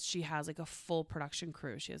realized she has like a full production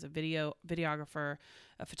crew. She has a videographer,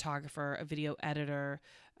 a photographer, a video editor,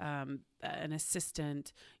 an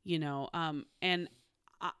assistant, and I'm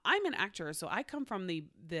an actor. So I come from the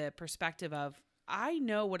perspective of, I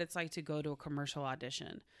know what it's like to go to a commercial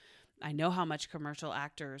audition. I know how much commercial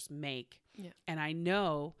actors make. Yeah. And I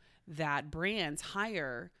know that brands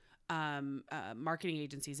hire marketing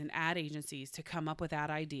agencies and ad agencies to come up with ad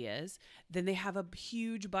ideas. Then they have a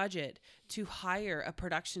huge budget to hire a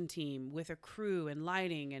production team with a crew and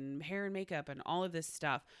lighting and hair and makeup and all of this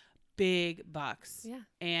stuff. Big bucks. Yeah.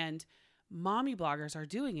 And mommy bloggers are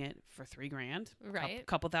doing it for $3,000, right?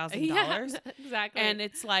 Couple $1,000. Yeah, exactly. And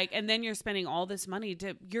it's like, and then you're spending all this money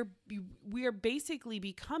we are basically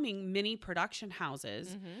becoming mini production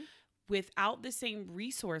houses without the same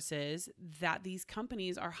resources that these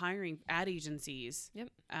companies are hiring ad agencies,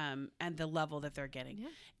 and the level that they're getting. Yeah.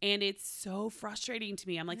 And it's so frustrating to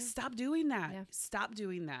me. I'm like, stop doing that. Yeah. Stop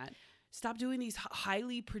doing that. Stop doing these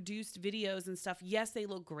highly produced videos and stuff. Yes, they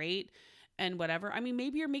look great and whatever. I mean,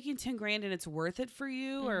 maybe you're making $10,000 and it's worth it for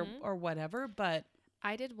you or whatever, but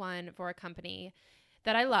I did one for a company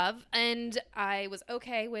that I love, and I was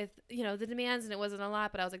okay with, the demands, and it wasn't a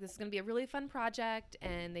lot, but I was like, this is going to be a really fun project,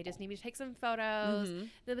 and they just need me to take some photos.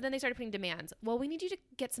 But then they started putting demands. Well, we need you to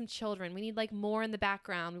get some children. We need like more in the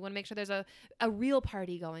background. We want to make sure there's a real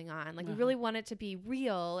party going on. Like we really want it to be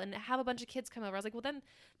real and have a bunch of kids come over. I was like, well, then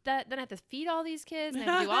I have to feed all these kids and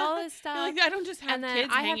I have to do all this stuff. Like, I don't just have and then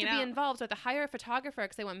kids I have hanging to out. be involved. So I have to hire a photographer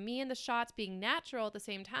because they want me in the shots being natural at the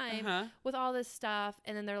same time with all this stuff.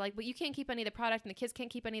 And then they're like, but you can't keep any of the product and the kids can't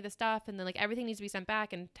keep any of the stuff. And then like everything needs to be sent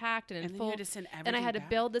back and tacked and in full. You had to send everything and I had back. to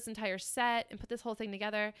build this entire set and put this whole thing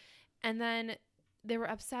together. And then they were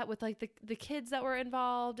upset with like the kids that were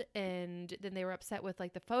involved, and then they were upset with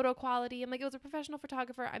like the photo quality. I'm like, it was a professional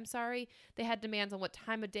photographer. I'm sorry. They had demands on what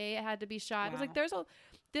time of day it had to be shot. Wow. I was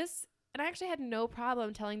like, and I actually had no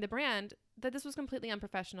problem telling the brand that this was completely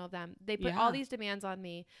unprofessional of them. They put all these demands on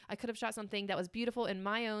me. I could have shot something that was beautiful in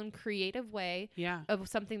my own creative way of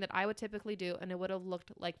something that I would typically do, and it would have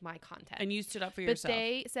looked like my content. And you stood up for yourself. But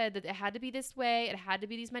they said that it had to be this way. It had to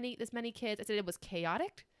be this many kids. I said it was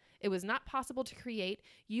chaotic. It was not possible to create.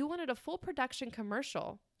 You wanted a full production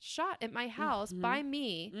commercial shot at my house by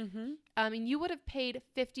me. And you would have paid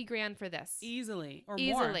 $50,000 for this easily or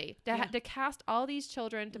more to cast all these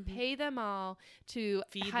children, to pay them all, to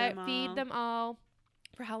feed them all.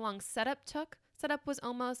 For how long setup took. Setup was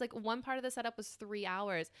almost like one part of the setup was 3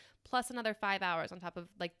 hours plus another 5 hours on top of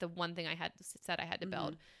like the one thing I had to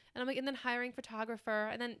build. And I'm like, and then hiring photographer,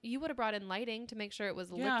 and then you would have brought in lighting to make sure it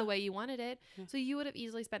was lit the way you wanted it. So you would have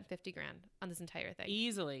easily spent $50,000 on this entire thing.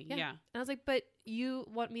 Easily. Yeah. And I was like, but you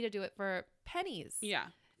want me to do it for pennies. Yeah.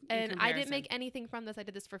 And I didn't make anything from this. I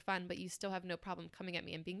did this for fun, but you still have no problem coming at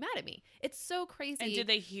me and being mad at me. It's so crazy. And did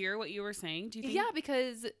they hear what you were saying? Do you think? Yeah,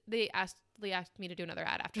 because they asked me to do another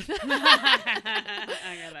ad after that.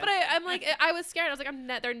 But I'm like, I was scared. I was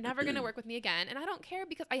like, they're never going to work with me again. And I don't care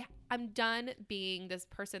because I'm done being this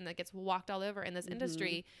person that gets walked all over in this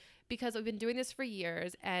industry, because we've been doing this for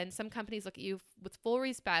years, and some companies look at you with full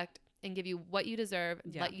respect and give you what you deserve,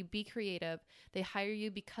 let you be creative. They hire you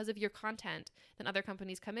because of your content. Then other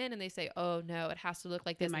companies come in and they say, oh no, it has to look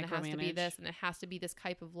like this, and it has to be this, and it has to be this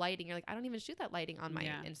type of lighting. You're like, I don't even shoot that lighting on my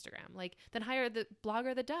Instagram. Like, then hire the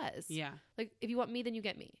blogger that does. Yeah. Like, if you want me, then you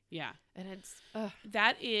get me. Yeah. And it's,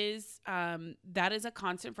 that is a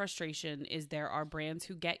constant frustration. Is there are brands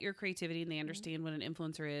who get your creativity and they understand what an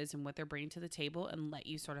influencer is and what they're bringing to the table and let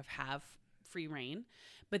you sort of have free reign.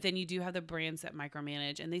 But then you do have the brands that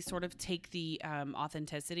micromanage, and they sort of take the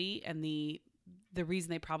authenticity and the reason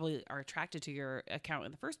they probably are attracted to your account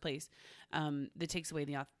in the first place, that takes away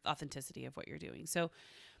the authenticity of what you're doing. So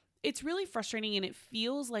it's really frustrating, and it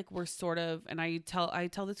feels like we're sort of, and I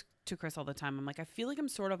tell this to Chris all the time. I'm like, I feel like I'm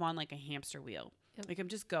sort of on like a hamster wheel. Yep. Like I'm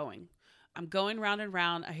just going. I'm going round and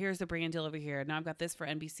round. Here's the brand deal over here. Now I've got this for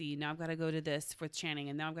NBC. Now I've got to go to this with Channing.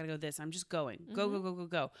 And now I've got to go to this. I'm just going.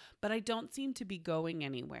 Go. But I don't seem to be going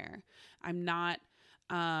anywhere. I'm not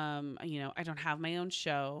I don't have my own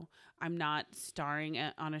show. I'm not starring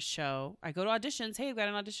on a show. I go to auditions. Hey, I've got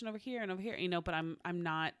an audition over here and over here, but I'm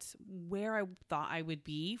not where I thought I would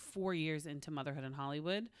be 4 years into motherhood in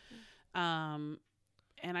Hollywood. And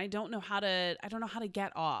I don't know how to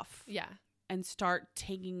get off. Yeah. And start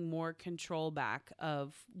taking more control back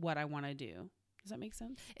of what I want to do. Does that make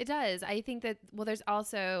sense? It does. I think that, there's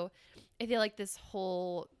also, I feel like this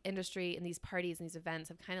whole industry and these parties and these events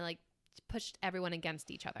have kind of like pushed everyone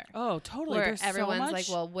against each other. Oh, totally. Where There's everyone's so much like,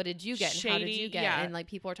 well, what did you get? And how did you get? And like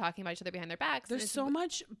people are talking about each other behind their backs. There's so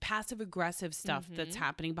much passive aggressive stuff that's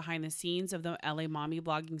happening behind the scenes of the LA mommy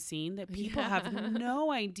blogging scene that people have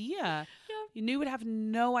no idea. You would have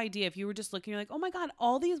no idea if you were just looking, you're like, oh my God,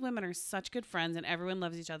 all these women are such good friends and everyone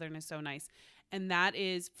loves each other and is so nice. And that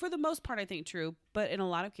is, for the most part, I think true, but in a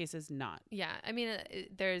lot of cases, not. Yeah. I mean,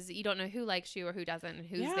 you don't know who likes you or who doesn't, and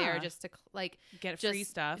who's there just to get free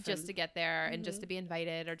stuff. Just to get there and just to be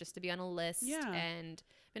invited or just to be on a list. Yeah. And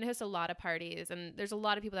I host a lot of parties, and there's a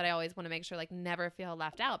lot of people that I always want to make sure never feel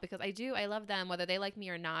left out, because I love them, whether they like me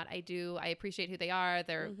or not. I appreciate who they are,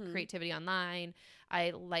 their creativity online.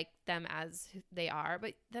 I like them as they are,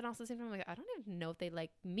 but then also at the same time, I'm like, I don't even know if they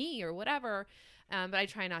like me or whatever. But I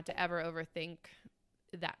try not to ever overthink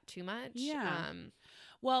that too much. Yeah.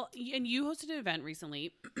 Well, and you hosted an event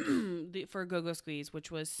recently for Go-Go Squeeze,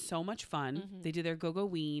 which was so much fun. They did their Go-Go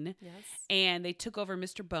Ween. Yes. And they took over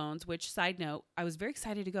Mr. Bones, which, side note, I was very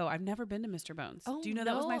excited to go. I've never been to Mr. Bones. Oh, do you know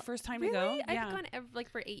that was my first time really? to go? I've gone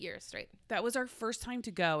for 8 years straight. That was our first time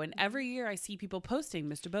to go. And every year I see people posting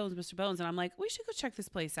Mr. Bones. And I'm like, we should go check this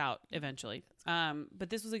place out eventually. But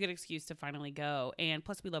this was a good excuse to finally go. And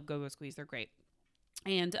plus we love Go-Go Squeeze. They're great.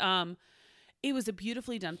 And it was a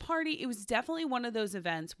beautifully done party. It was definitely one of those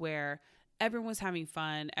events where everyone was having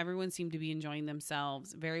fun. Everyone seemed to be enjoying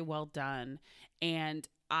themselves. Very well done. And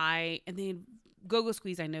then Go-Go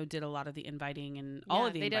Squeeze, I know, did a lot of the inviting and all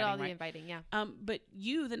of the inviting. They did all the inviting, yeah. But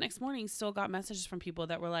you, the next morning, still got messages from people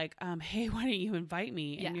that were like, hey, why don't you invite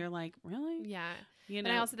me? And you're like, really? Yeah. And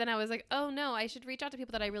I was like, oh, no, I should reach out to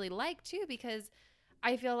people that I really like, too, because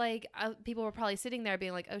I feel like people were probably sitting there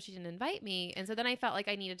being like, oh, she didn't invite me. And so then I felt like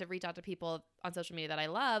I needed to reach out to people on social media that I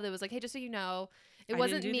love. It was like, hey, just so you know, it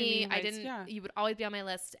wasn't me. You would always be on my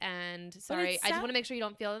list. And sorry, I just want to make sure you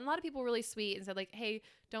don't feel. And a lot of people were really sweet and said like, hey,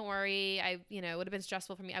 don't worry. It would have been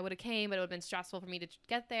stressful for me. I would have came, but it would have been stressful for me to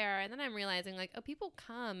get there. And then I'm realizing like, oh, people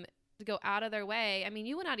come to go out of their way. I mean,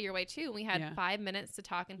 you went out of your way too. We had 5 minutes to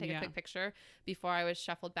talk and take a quick picture before I was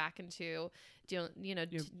shuffled back into,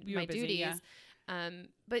 my duties. Yeah.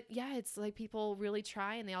 But yeah, it's like people really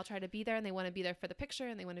try and they all try to be there and they want to be there for the picture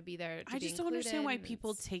and they want to be there to I just don't understand why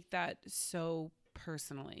people take that so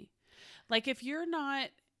personally. Like if you're not,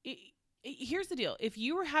 here's the deal. If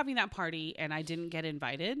you were having that party and I didn't get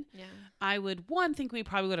invited, I would, think we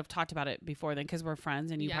probably would have talked about it before then because we're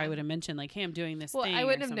friends and you probably would have mentioned like, hey, I'm doing this thing. Well, I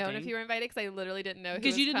wouldn't have known if you were invited because I literally didn't know who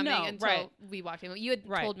was you didn't coming know, until we walked in. You had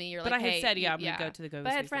told me, you're like, but I had hey, said, I'm going to go to the Go-Go.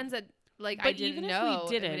 But I had friends that I didn't know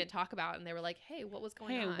we didn't talk about and they were like, hey, what was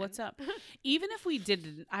going on? Hey, what's up? Even if we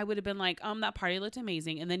didn't, I would have been like, that party looked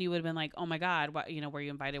amazing. And then you would have been like, oh my God, what, were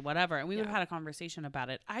you invited? Whatever. And we would have had a conversation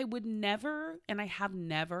about it. I would never, and I have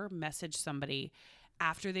never messaged somebody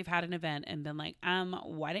after they've had an event and been like,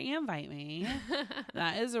 why didn't you invite me?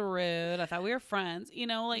 That is rude. I thought we were friends.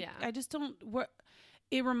 I just don't,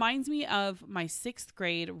 it reminds me of my 6th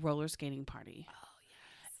grade roller skating party.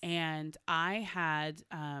 And I had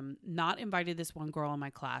not invited this one girl in my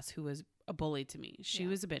class who was a bully to me. She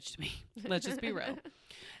was a bitch to me. Let's just be real.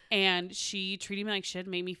 And she treated me like shit,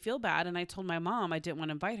 made me feel bad. And I told my mom I didn't want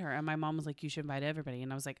to invite her. And my mom was like, you should invite everybody.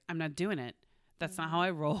 And I was like, I'm not doing it. That's not how I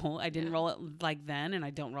roll. I didn't roll it like then, and I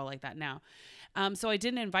don't roll like that now. So I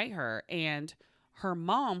didn't invite her. And her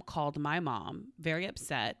mom called my mom very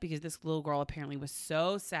upset because this little girl apparently was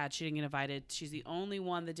so sad she didn't get invited. She's the only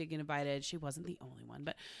one that did get invited. She wasn't the only one.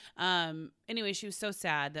 But anyway, she was so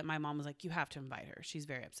sad that my mom was like, you have to invite her. She's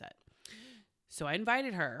very upset. So I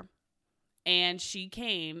invited her and she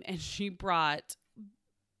came and she brought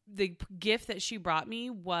the gift that she brought me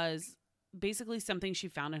was basically something she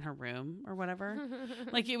found in her room or whatever.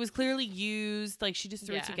 Like it was clearly used. Like she just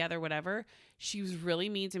threw it together, whatever. She was really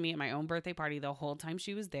mean to me at my own birthday party the whole time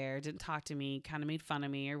she was there. Didn't talk to me, kind of made fun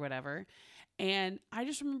of me or whatever. And I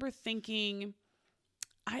just remember thinking,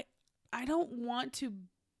 I don't want to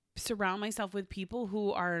surround myself with people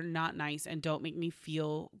who are not nice and don't make me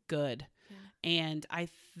feel good. Yeah. And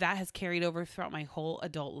that has carried over throughout my whole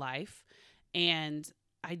adult life. And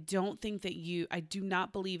I don't think that I do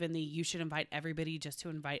not believe in you should invite everybody just to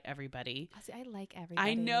invite everybody. See, I like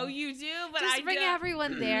everybody. I know you do, but just bring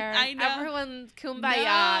everyone there. I know. Everyone kumbaya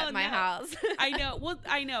at my house. I know. Well,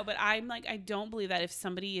 I know, but I'm like, I don't believe that if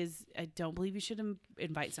somebody is, I don't believe you should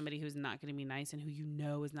invite somebody who's not going to be nice and who you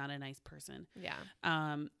know is not a nice person. Yeah.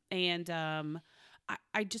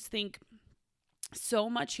 I just think so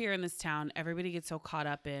much here in this town, everybody gets so caught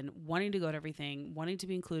up in wanting to go to everything, wanting to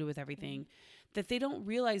be included with everything, that they don't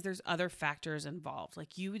realize there's other factors involved.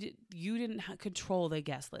 Like you didn't control the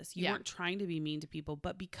guest list. You weren't trying to be mean to people,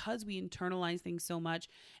 but because we internalize things so much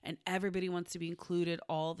and everybody wants to be included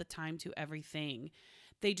all the time to everything,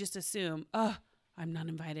 they just assume, oh, I'm not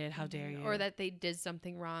invited. How dare you? Or that they did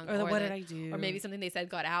something wrong. Or what did I do? Or maybe something they said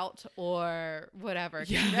got out or whatever.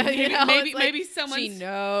 Yeah. You know, maybe someone's... She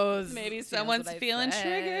knows. Maybe someone's feeling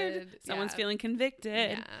triggered. Someone's feeling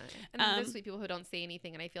convicted. Yeah. And then there's sweet people who don't say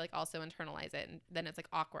anything and I feel like also internalize it and then it's like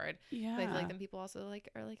awkward. Yeah. But I feel like then people also like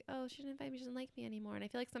are like, oh, she didn't invite me. She doesn't like me anymore. And I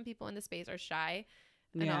feel like some people in the space are shy.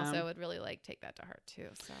 And also would really like take that to heart too.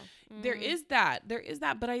 So there is that,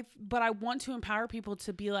 but I want to empower people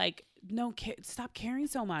to be like, no, stop caring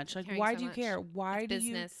so much. Like, why do you care? Why do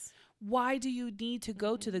you need to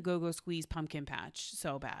go to the Go-Go Squeeze pumpkin patch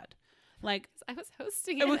so bad? Like, I was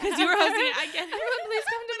hosting it. Because you were hosting it. I get it. Everyone, please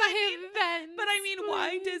come to my event. But I mean,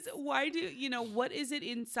 why do, you know, what is it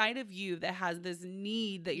inside of you that has this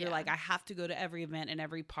need that you're like, I have to go to every event and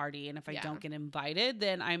every party. And if I don't get invited,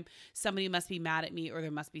 then somebody must be mad at me or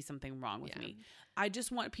there must be something wrong with me. I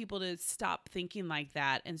just want people to stop thinking like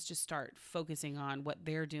that and just start focusing on what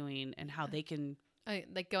they're doing and how they can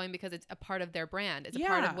like going because it's a part of their brand. It's a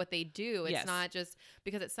part of what they do. It's not just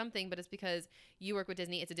because it's something, but it's because you work with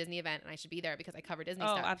Disney. It's a Disney event and I should be there because I cover Disney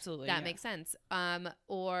stuff. Oh, absolutely. That makes sense.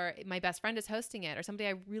 Or my best friend is hosting it or somebody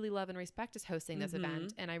I really love and respect is hosting this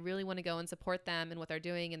event. And I really want to go and support them and what they're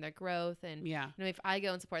doing and their growth. And you know, if I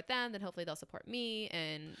go and support them, then hopefully they'll support me.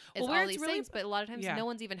 And it's all these things. But a lot of times no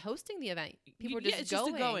one's even hosting the event. People are just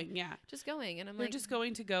going. Just going. And I'm like, just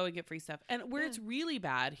going to go and get free stuff. And where it's really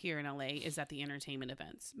bad here in LA is at the entertainment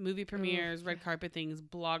events, movie premieres, red carpet things,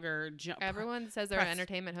 blogger. Everyone says they're an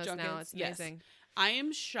entertainment host now. It's amazing. Yes. I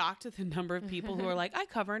am shocked at the number of people who are like, I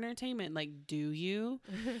cover entertainment. Like, do you?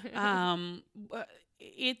 That's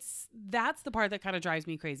the part that kind of drives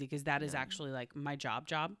me crazy because that is actually like my job.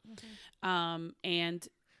 And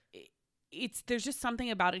there's just something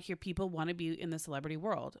about it here. People want to be in the celebrity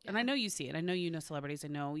world. And I know you see it. I know you know celebrities. I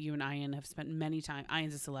know you and Ian have spent many time.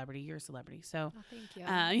 Ian's a celebrity. You're a celebrity. So thank you.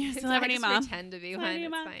 You're a celebrity mom. Pretend to be one.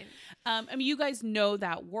 It's fine. I mean, you guys know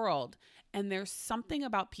that world. And there's something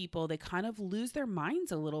about people, they kind of lose their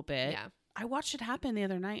minds a little bit. Yeah. I watched it happen the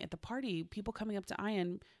other night at the party. People coming up to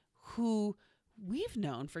Ian who we've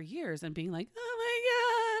known for years and being like,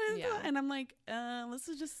 oh my God. And I'm like, this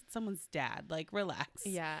is just someone's dad. Like, relax.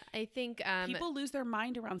 Yeah. I think people lose their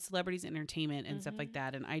mind around celebrities entertainment and stuff like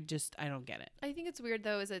that. And I don't get it. I think it's weird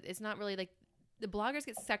though, is that it's not really like the bloggers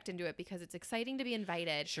get sucked into it because it's exciting to be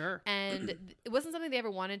invited. Sure. And it wasn't something they ever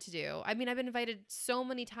wanted to do. I mean, I've been invited so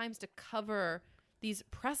many times to cover these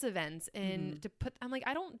press events and to put, I'm like,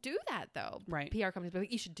 I don't do that though. Right. PR companies, but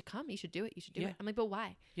like, you should come, you should do it. You should do it. I'm like, but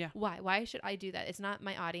why? Yeah. Why should I do that? It's not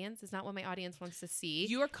my audience. It's not what my audience wants to see.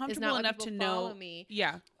 You are comfortable enough to know me.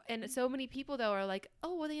 Yeah. And so many people though are like,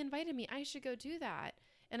 oh, well, they invited me. I should go do that.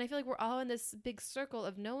 And I feel like we're all in this big circle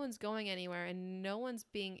of no one's going anywhere and no one's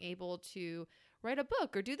being able to write a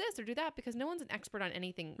book or do this or do that because no one's an expert on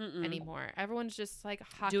anything anymore. Everyone's just like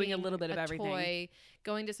doing a little bit of everything. Toy,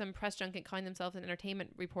 going to some press junket, calling themselves an entertainment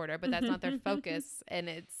reporter, but that's not their focus. And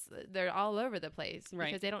they're all over the place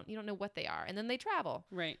because you don't know what they are. And then they travel.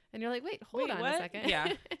 Right. And you're like, hold on a second.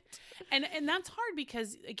 Yeah. and that's hard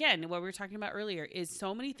because again, what we were talking about earlier is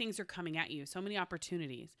so many things are coming at you, so many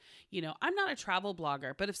opportunities. You know, I'm not a travel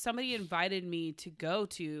blogger, but if somebody invited me to go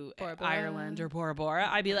to Bora Bora. Ireland or Bora Bora,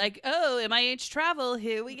 I'd be like, oh, MIH travel,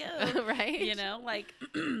 here we go. Right. You know, like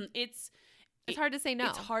it's hard to say no.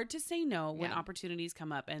 It's hard to say no when opportunities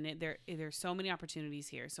come up, and there's so many opportunities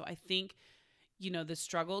here. So I think, you know, the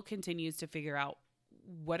struggle continues to figure out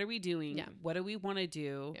what are we doing? Yeah. What do we want to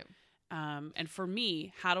do? Yeah. And for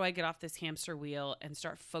me, how do I get off this hamster wheel and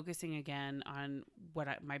start focusing again on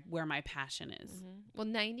where my passion is? Well,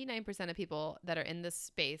 99% of people that are in this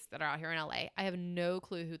space that are out here in LA, I have no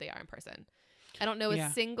clue who they are in person. I don't know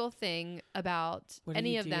a single thing about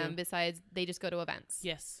any of them besides they just go to events.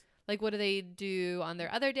 Yes. Like, what do they do on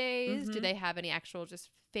their other days? Do they have any actual just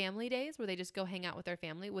family days where they just go hang out with their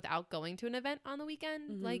family without going to an event on the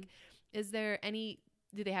weekend? Like, is there any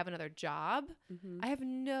do they have another job? I have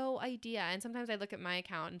no idea. And sometimes I look at my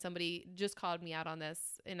account and somebody just called me out on this.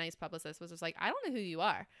 A nice publicist was just like, I don't know who you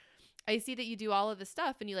are. I see that you do all of this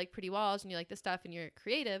stuff and you like pretty walls and you like this stuff and you're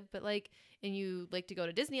creative, but like, and you like to go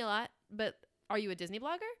to Disney a lot, but are you a Disney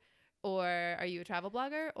blogger or are you a travel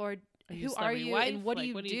blogger or who are you and what do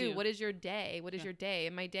you do? What is your day? What is your day?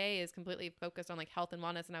 And my day is completely focused on like health and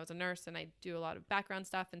wellness. And I was a nurse and I do a lot of background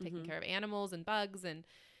stuff and taking care of animals and bugs. And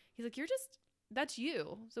he's like, that's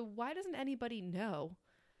you. So why doesn't anybody know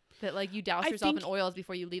that like you douse yourself in oils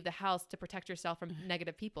before you leave the house to protect yourself from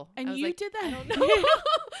negative people? And you did that. I don't know.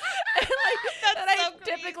 I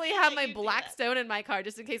typically have my Blackstone in my car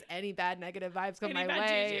just in case any bad negative vibes come my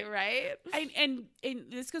way, right? And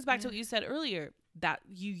this goes back to what you said earlier, that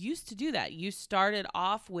you used to do that. You started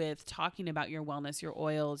off with talking about your wellness, your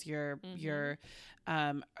oils, your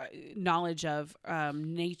knowledge of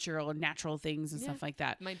natural things and stuff like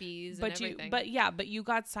that. My bees and everything. But you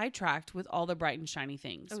got sidetracked with all the bright and shiny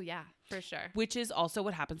things. Oh yeah, for sure. Which is also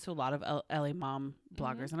what happens to a lot of LA mom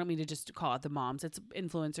bloggers. I don't mean to just call out the moms. It's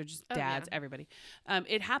influencers, just dads, everybody.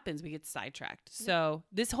 It happens. We get sidetracked. So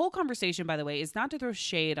this whole conversation, by the way, is not to throw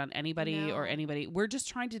shade on anybody or anybody. We're just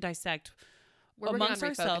trying to dissect amongst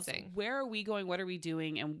ourselves, where are we going, what are we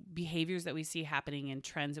doing, and behaviors that we see happening and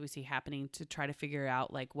trends that we see happening to try to figure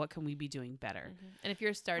out like what can we be doing better. And if you're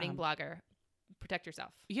a starting blogger, protect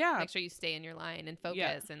yourself. Make sure you stay in your line and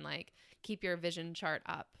focus and like keep your vision chart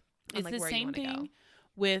up. It's the same thing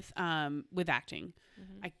with acting.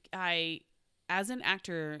 I as an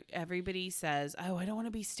actor, everybody says, oh, I don't want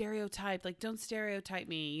to be stereotyped. Like, don't stereotype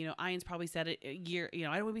me. You know, Ian's probably said it I don't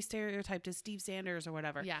want to be stereotyped as Steve Sanders or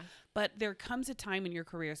whatever. Yeah. But there comes a time in your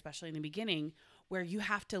career, especially in the beginning, where you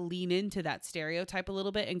have to lean into that stereotype a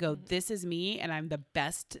little bit and go, this is me and I'm the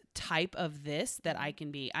best type of this that I can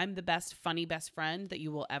be. I'm the best funny best friend that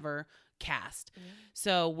you will ever cast.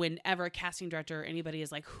 So whenever a casting director or anybody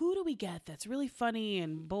is like, who do we get that's really funny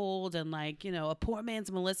and bold and like, you know, a poor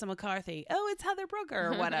man's Melissa McCarthy, oh, it's Heather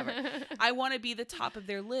Brooker or whatever. I want to be the top of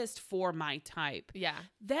their list for my type. Yeah.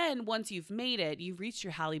 Then once you've made it, you've reached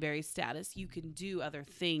your Halle Berry status, you can do other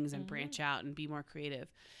things and branch out and be more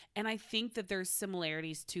creative. And I think that there's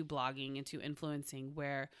similarities to blogging and to influencing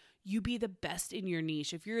where you be the best in your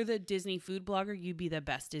niche. If you're the Disney food blogger, you be the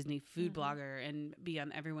best Disney food blogger and be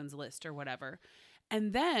on everyone's list or whatever.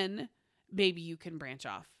 And then maybe you can branch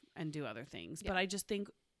off and do other things. But I just think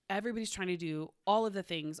everybody's trying to do all of the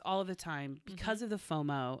things all of the time because of the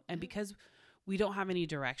FOMO and because we don't have any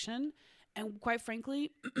direction. And quite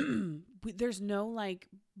frankly, there's no like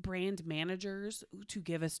brand managers to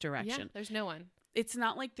give us direction. Yeah, there's no one. It's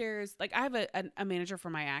not like there's like, I have a manager for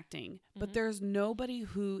my acting, but there's nobody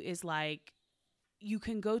who is like, you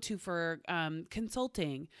can go to for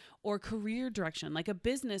consulting or career direction. Like a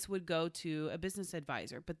business would go to a business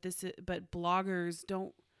advisor, but bloggers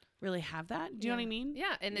don't really have that. Do you know what I mean?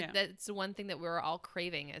 Yeah. And that's the one thing that we're all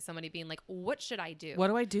craving as somebody being like, what should I do? What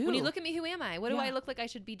do I do? When you look at me, who am I? What do I look like I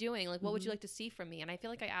should be doing? Like, what would you like to see from me? And I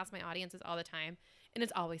feel like I ask my audiences all the time. And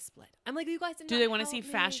it's always split. I'm like, you guys do they want to see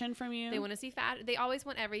fashion from you? They want to see They always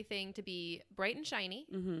want everything to be bright and shiny,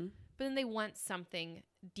 but then they want something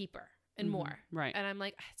deeper and more. Right. And I'm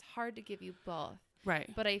like, it's hard to give you both. Right.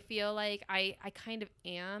 But I feel like I kind of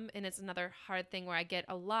am. And it's another hard thing where I get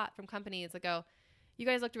a lot from companies that go, you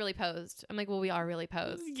guys looked really posed. I'm like, well, we are really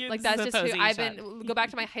posed. Like, that's just who I've been. Go back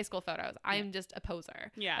to my high school photos. I'm just a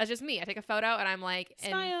poser. Yeah. That's just me. I take a photo and I'm like,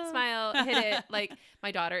 smile, hit it. Like,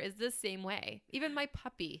 my daughter is the same way. Even my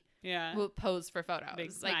puppy will pose for photos. Big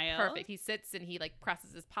like, smile. perfect. He sits and he like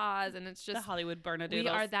crosses his paws and it's just. The Hollywood Bernadoodles. We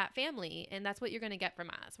are that family. And that's what you're going to get from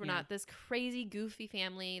us. We're not this crazy, goofy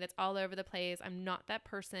family that's all over the place. I'm not that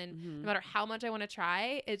person. No matter how much I want to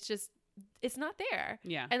try, it's not there.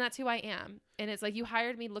 Yeah. And that's who I am. And it's like, you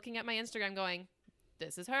hired me looking at my Instagram going,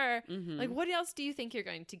 this is her. Like, what else do you think you're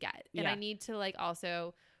going to get? And I need to like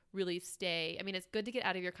also really stay. I mean, it's good to get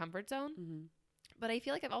out of your comfort zone, but I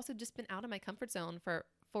feel like I've also just been out of my comfort zone for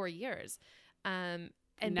 4 years. And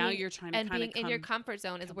now you're trying to and being in your comfort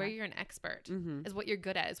zone is where you're an expert, is what you're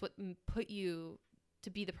good at, is what put you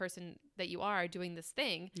to be the person that you are doing this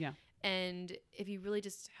thing. Yeah. And if you really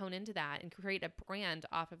just hone into that and create a brand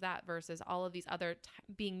off of that versus all of these other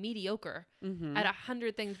being mediocre at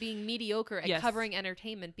 100 things, being mediocre at covering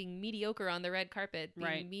entertainment, being mediocre on the red carpet,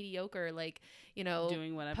 being mediocre, like, you know,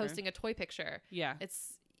 doing whatever, posting a toy picture. Yeah.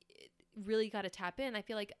 It's really got to tap in. I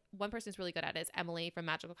feel like one person who's really good at it is Emily from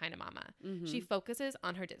Magical Kind of Mama. She focuses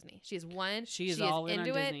on her Disney. She is all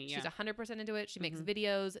into it. Disney, she's 100% into it. She makes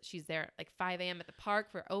videos. She's there at like 5 a.m. at the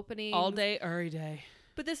park for openings. All day, every day.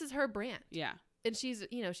 But this is her brand. Yeah. and she's,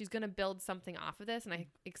 you know, she's going to build something off of this, and I'm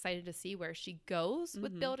excited to see where she goes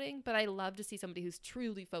with building, but I love to see somebody who's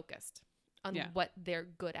truly focused on what they're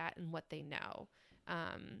good at and what they know.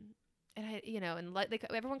 And I, you know, and like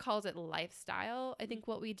everyone calls it lifestyle, I think,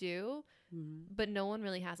 what we do, but no one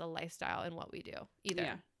really has a lifestyle in what we do either.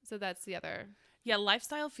 Yeah. So that's the other. Yeah.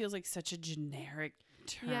 Lifestyle feels like such a generic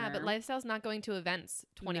term. Yeah. But lifestyle's not going to events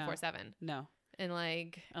 24/7. No. And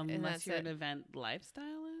like, unless you're an event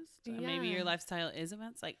lifestylist, maybe your lifestyle is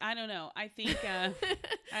events. Like, I don't know. I think, I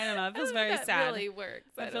don't know. It feels very sad. Really works.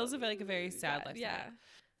 It feels like a very sad lifestyle. Yeah.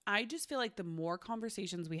 I just feel like the more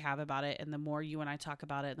conversations we have about it, and the more you and I talk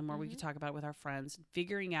about it, the more we can talk about it with our friends,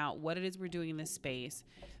 figuring out what it is we're doing in this space,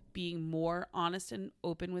 being more honest and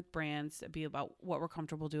open with brands, be about what we're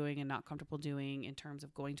comfortable doing and not comfortable doing in terms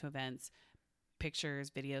of going to events, pictures,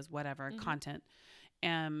 videos, whatever, content.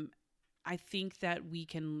 I think that we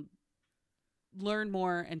can learn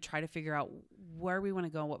more and try to figure out where we want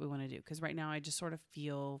to go and what we want to do. Because right now I just sort of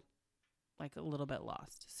feel like a little bit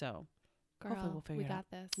lost. So girl, hopefully we'll figure it out.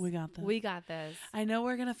 We got this. I know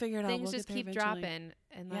we're going to figure it out. Things just keep dropping.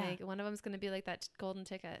 And like one of them's going to be like that golden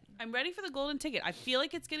ticket. I'm ready for the golden ticket. I feel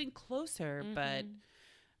like it's getting closer, but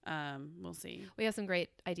we'll see. We have some great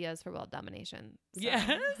ideas for world domination. So.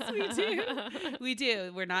 Yes, we do. We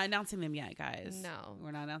do. We're not announcing them yet, guys. No,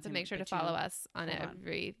 we're not announcing. So make sure to follow us on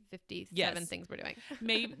every 57 things we're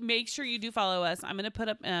doing. Make sure you do follow us. I'm going to put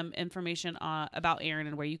up information about Erin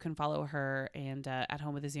and where you can follow her, and At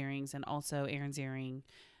Home with the Zierings, and also Erin Ziering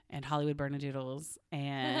and Hollywood Bernadoodles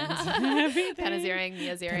and Penna Ziering,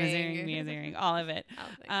 Mia Ziering, all of it.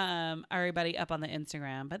 Everybody up on the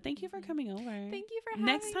Instagram. But thank you for coming over. Thank you for having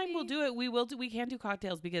Next time me. we'll do it. We can do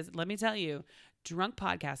cocktails, because let me tell you, drunk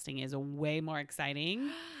podcasting is way more exciting.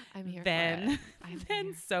 I'm here than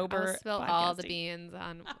sober. I'll spill all the beans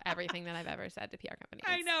on everything that I've ever said to PR companies.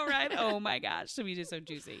 I know, right? Oh my gosh, to be just so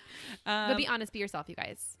juicy. But be honest, be yourself, you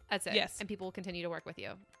guys. That's it. Yes, and people will continue to work with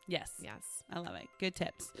you. Yes, I love it. Good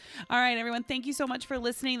tips. All right, everyone. Thank you so much for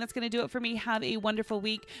listening. That's going to do it for me. Have a wonderful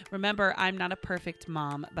week. Remember, I'm not a perfect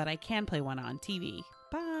mom, but I can play one on TV.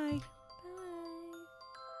 Bye.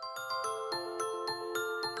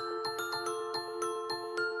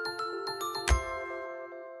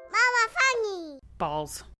 Mama funny.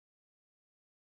 Balls.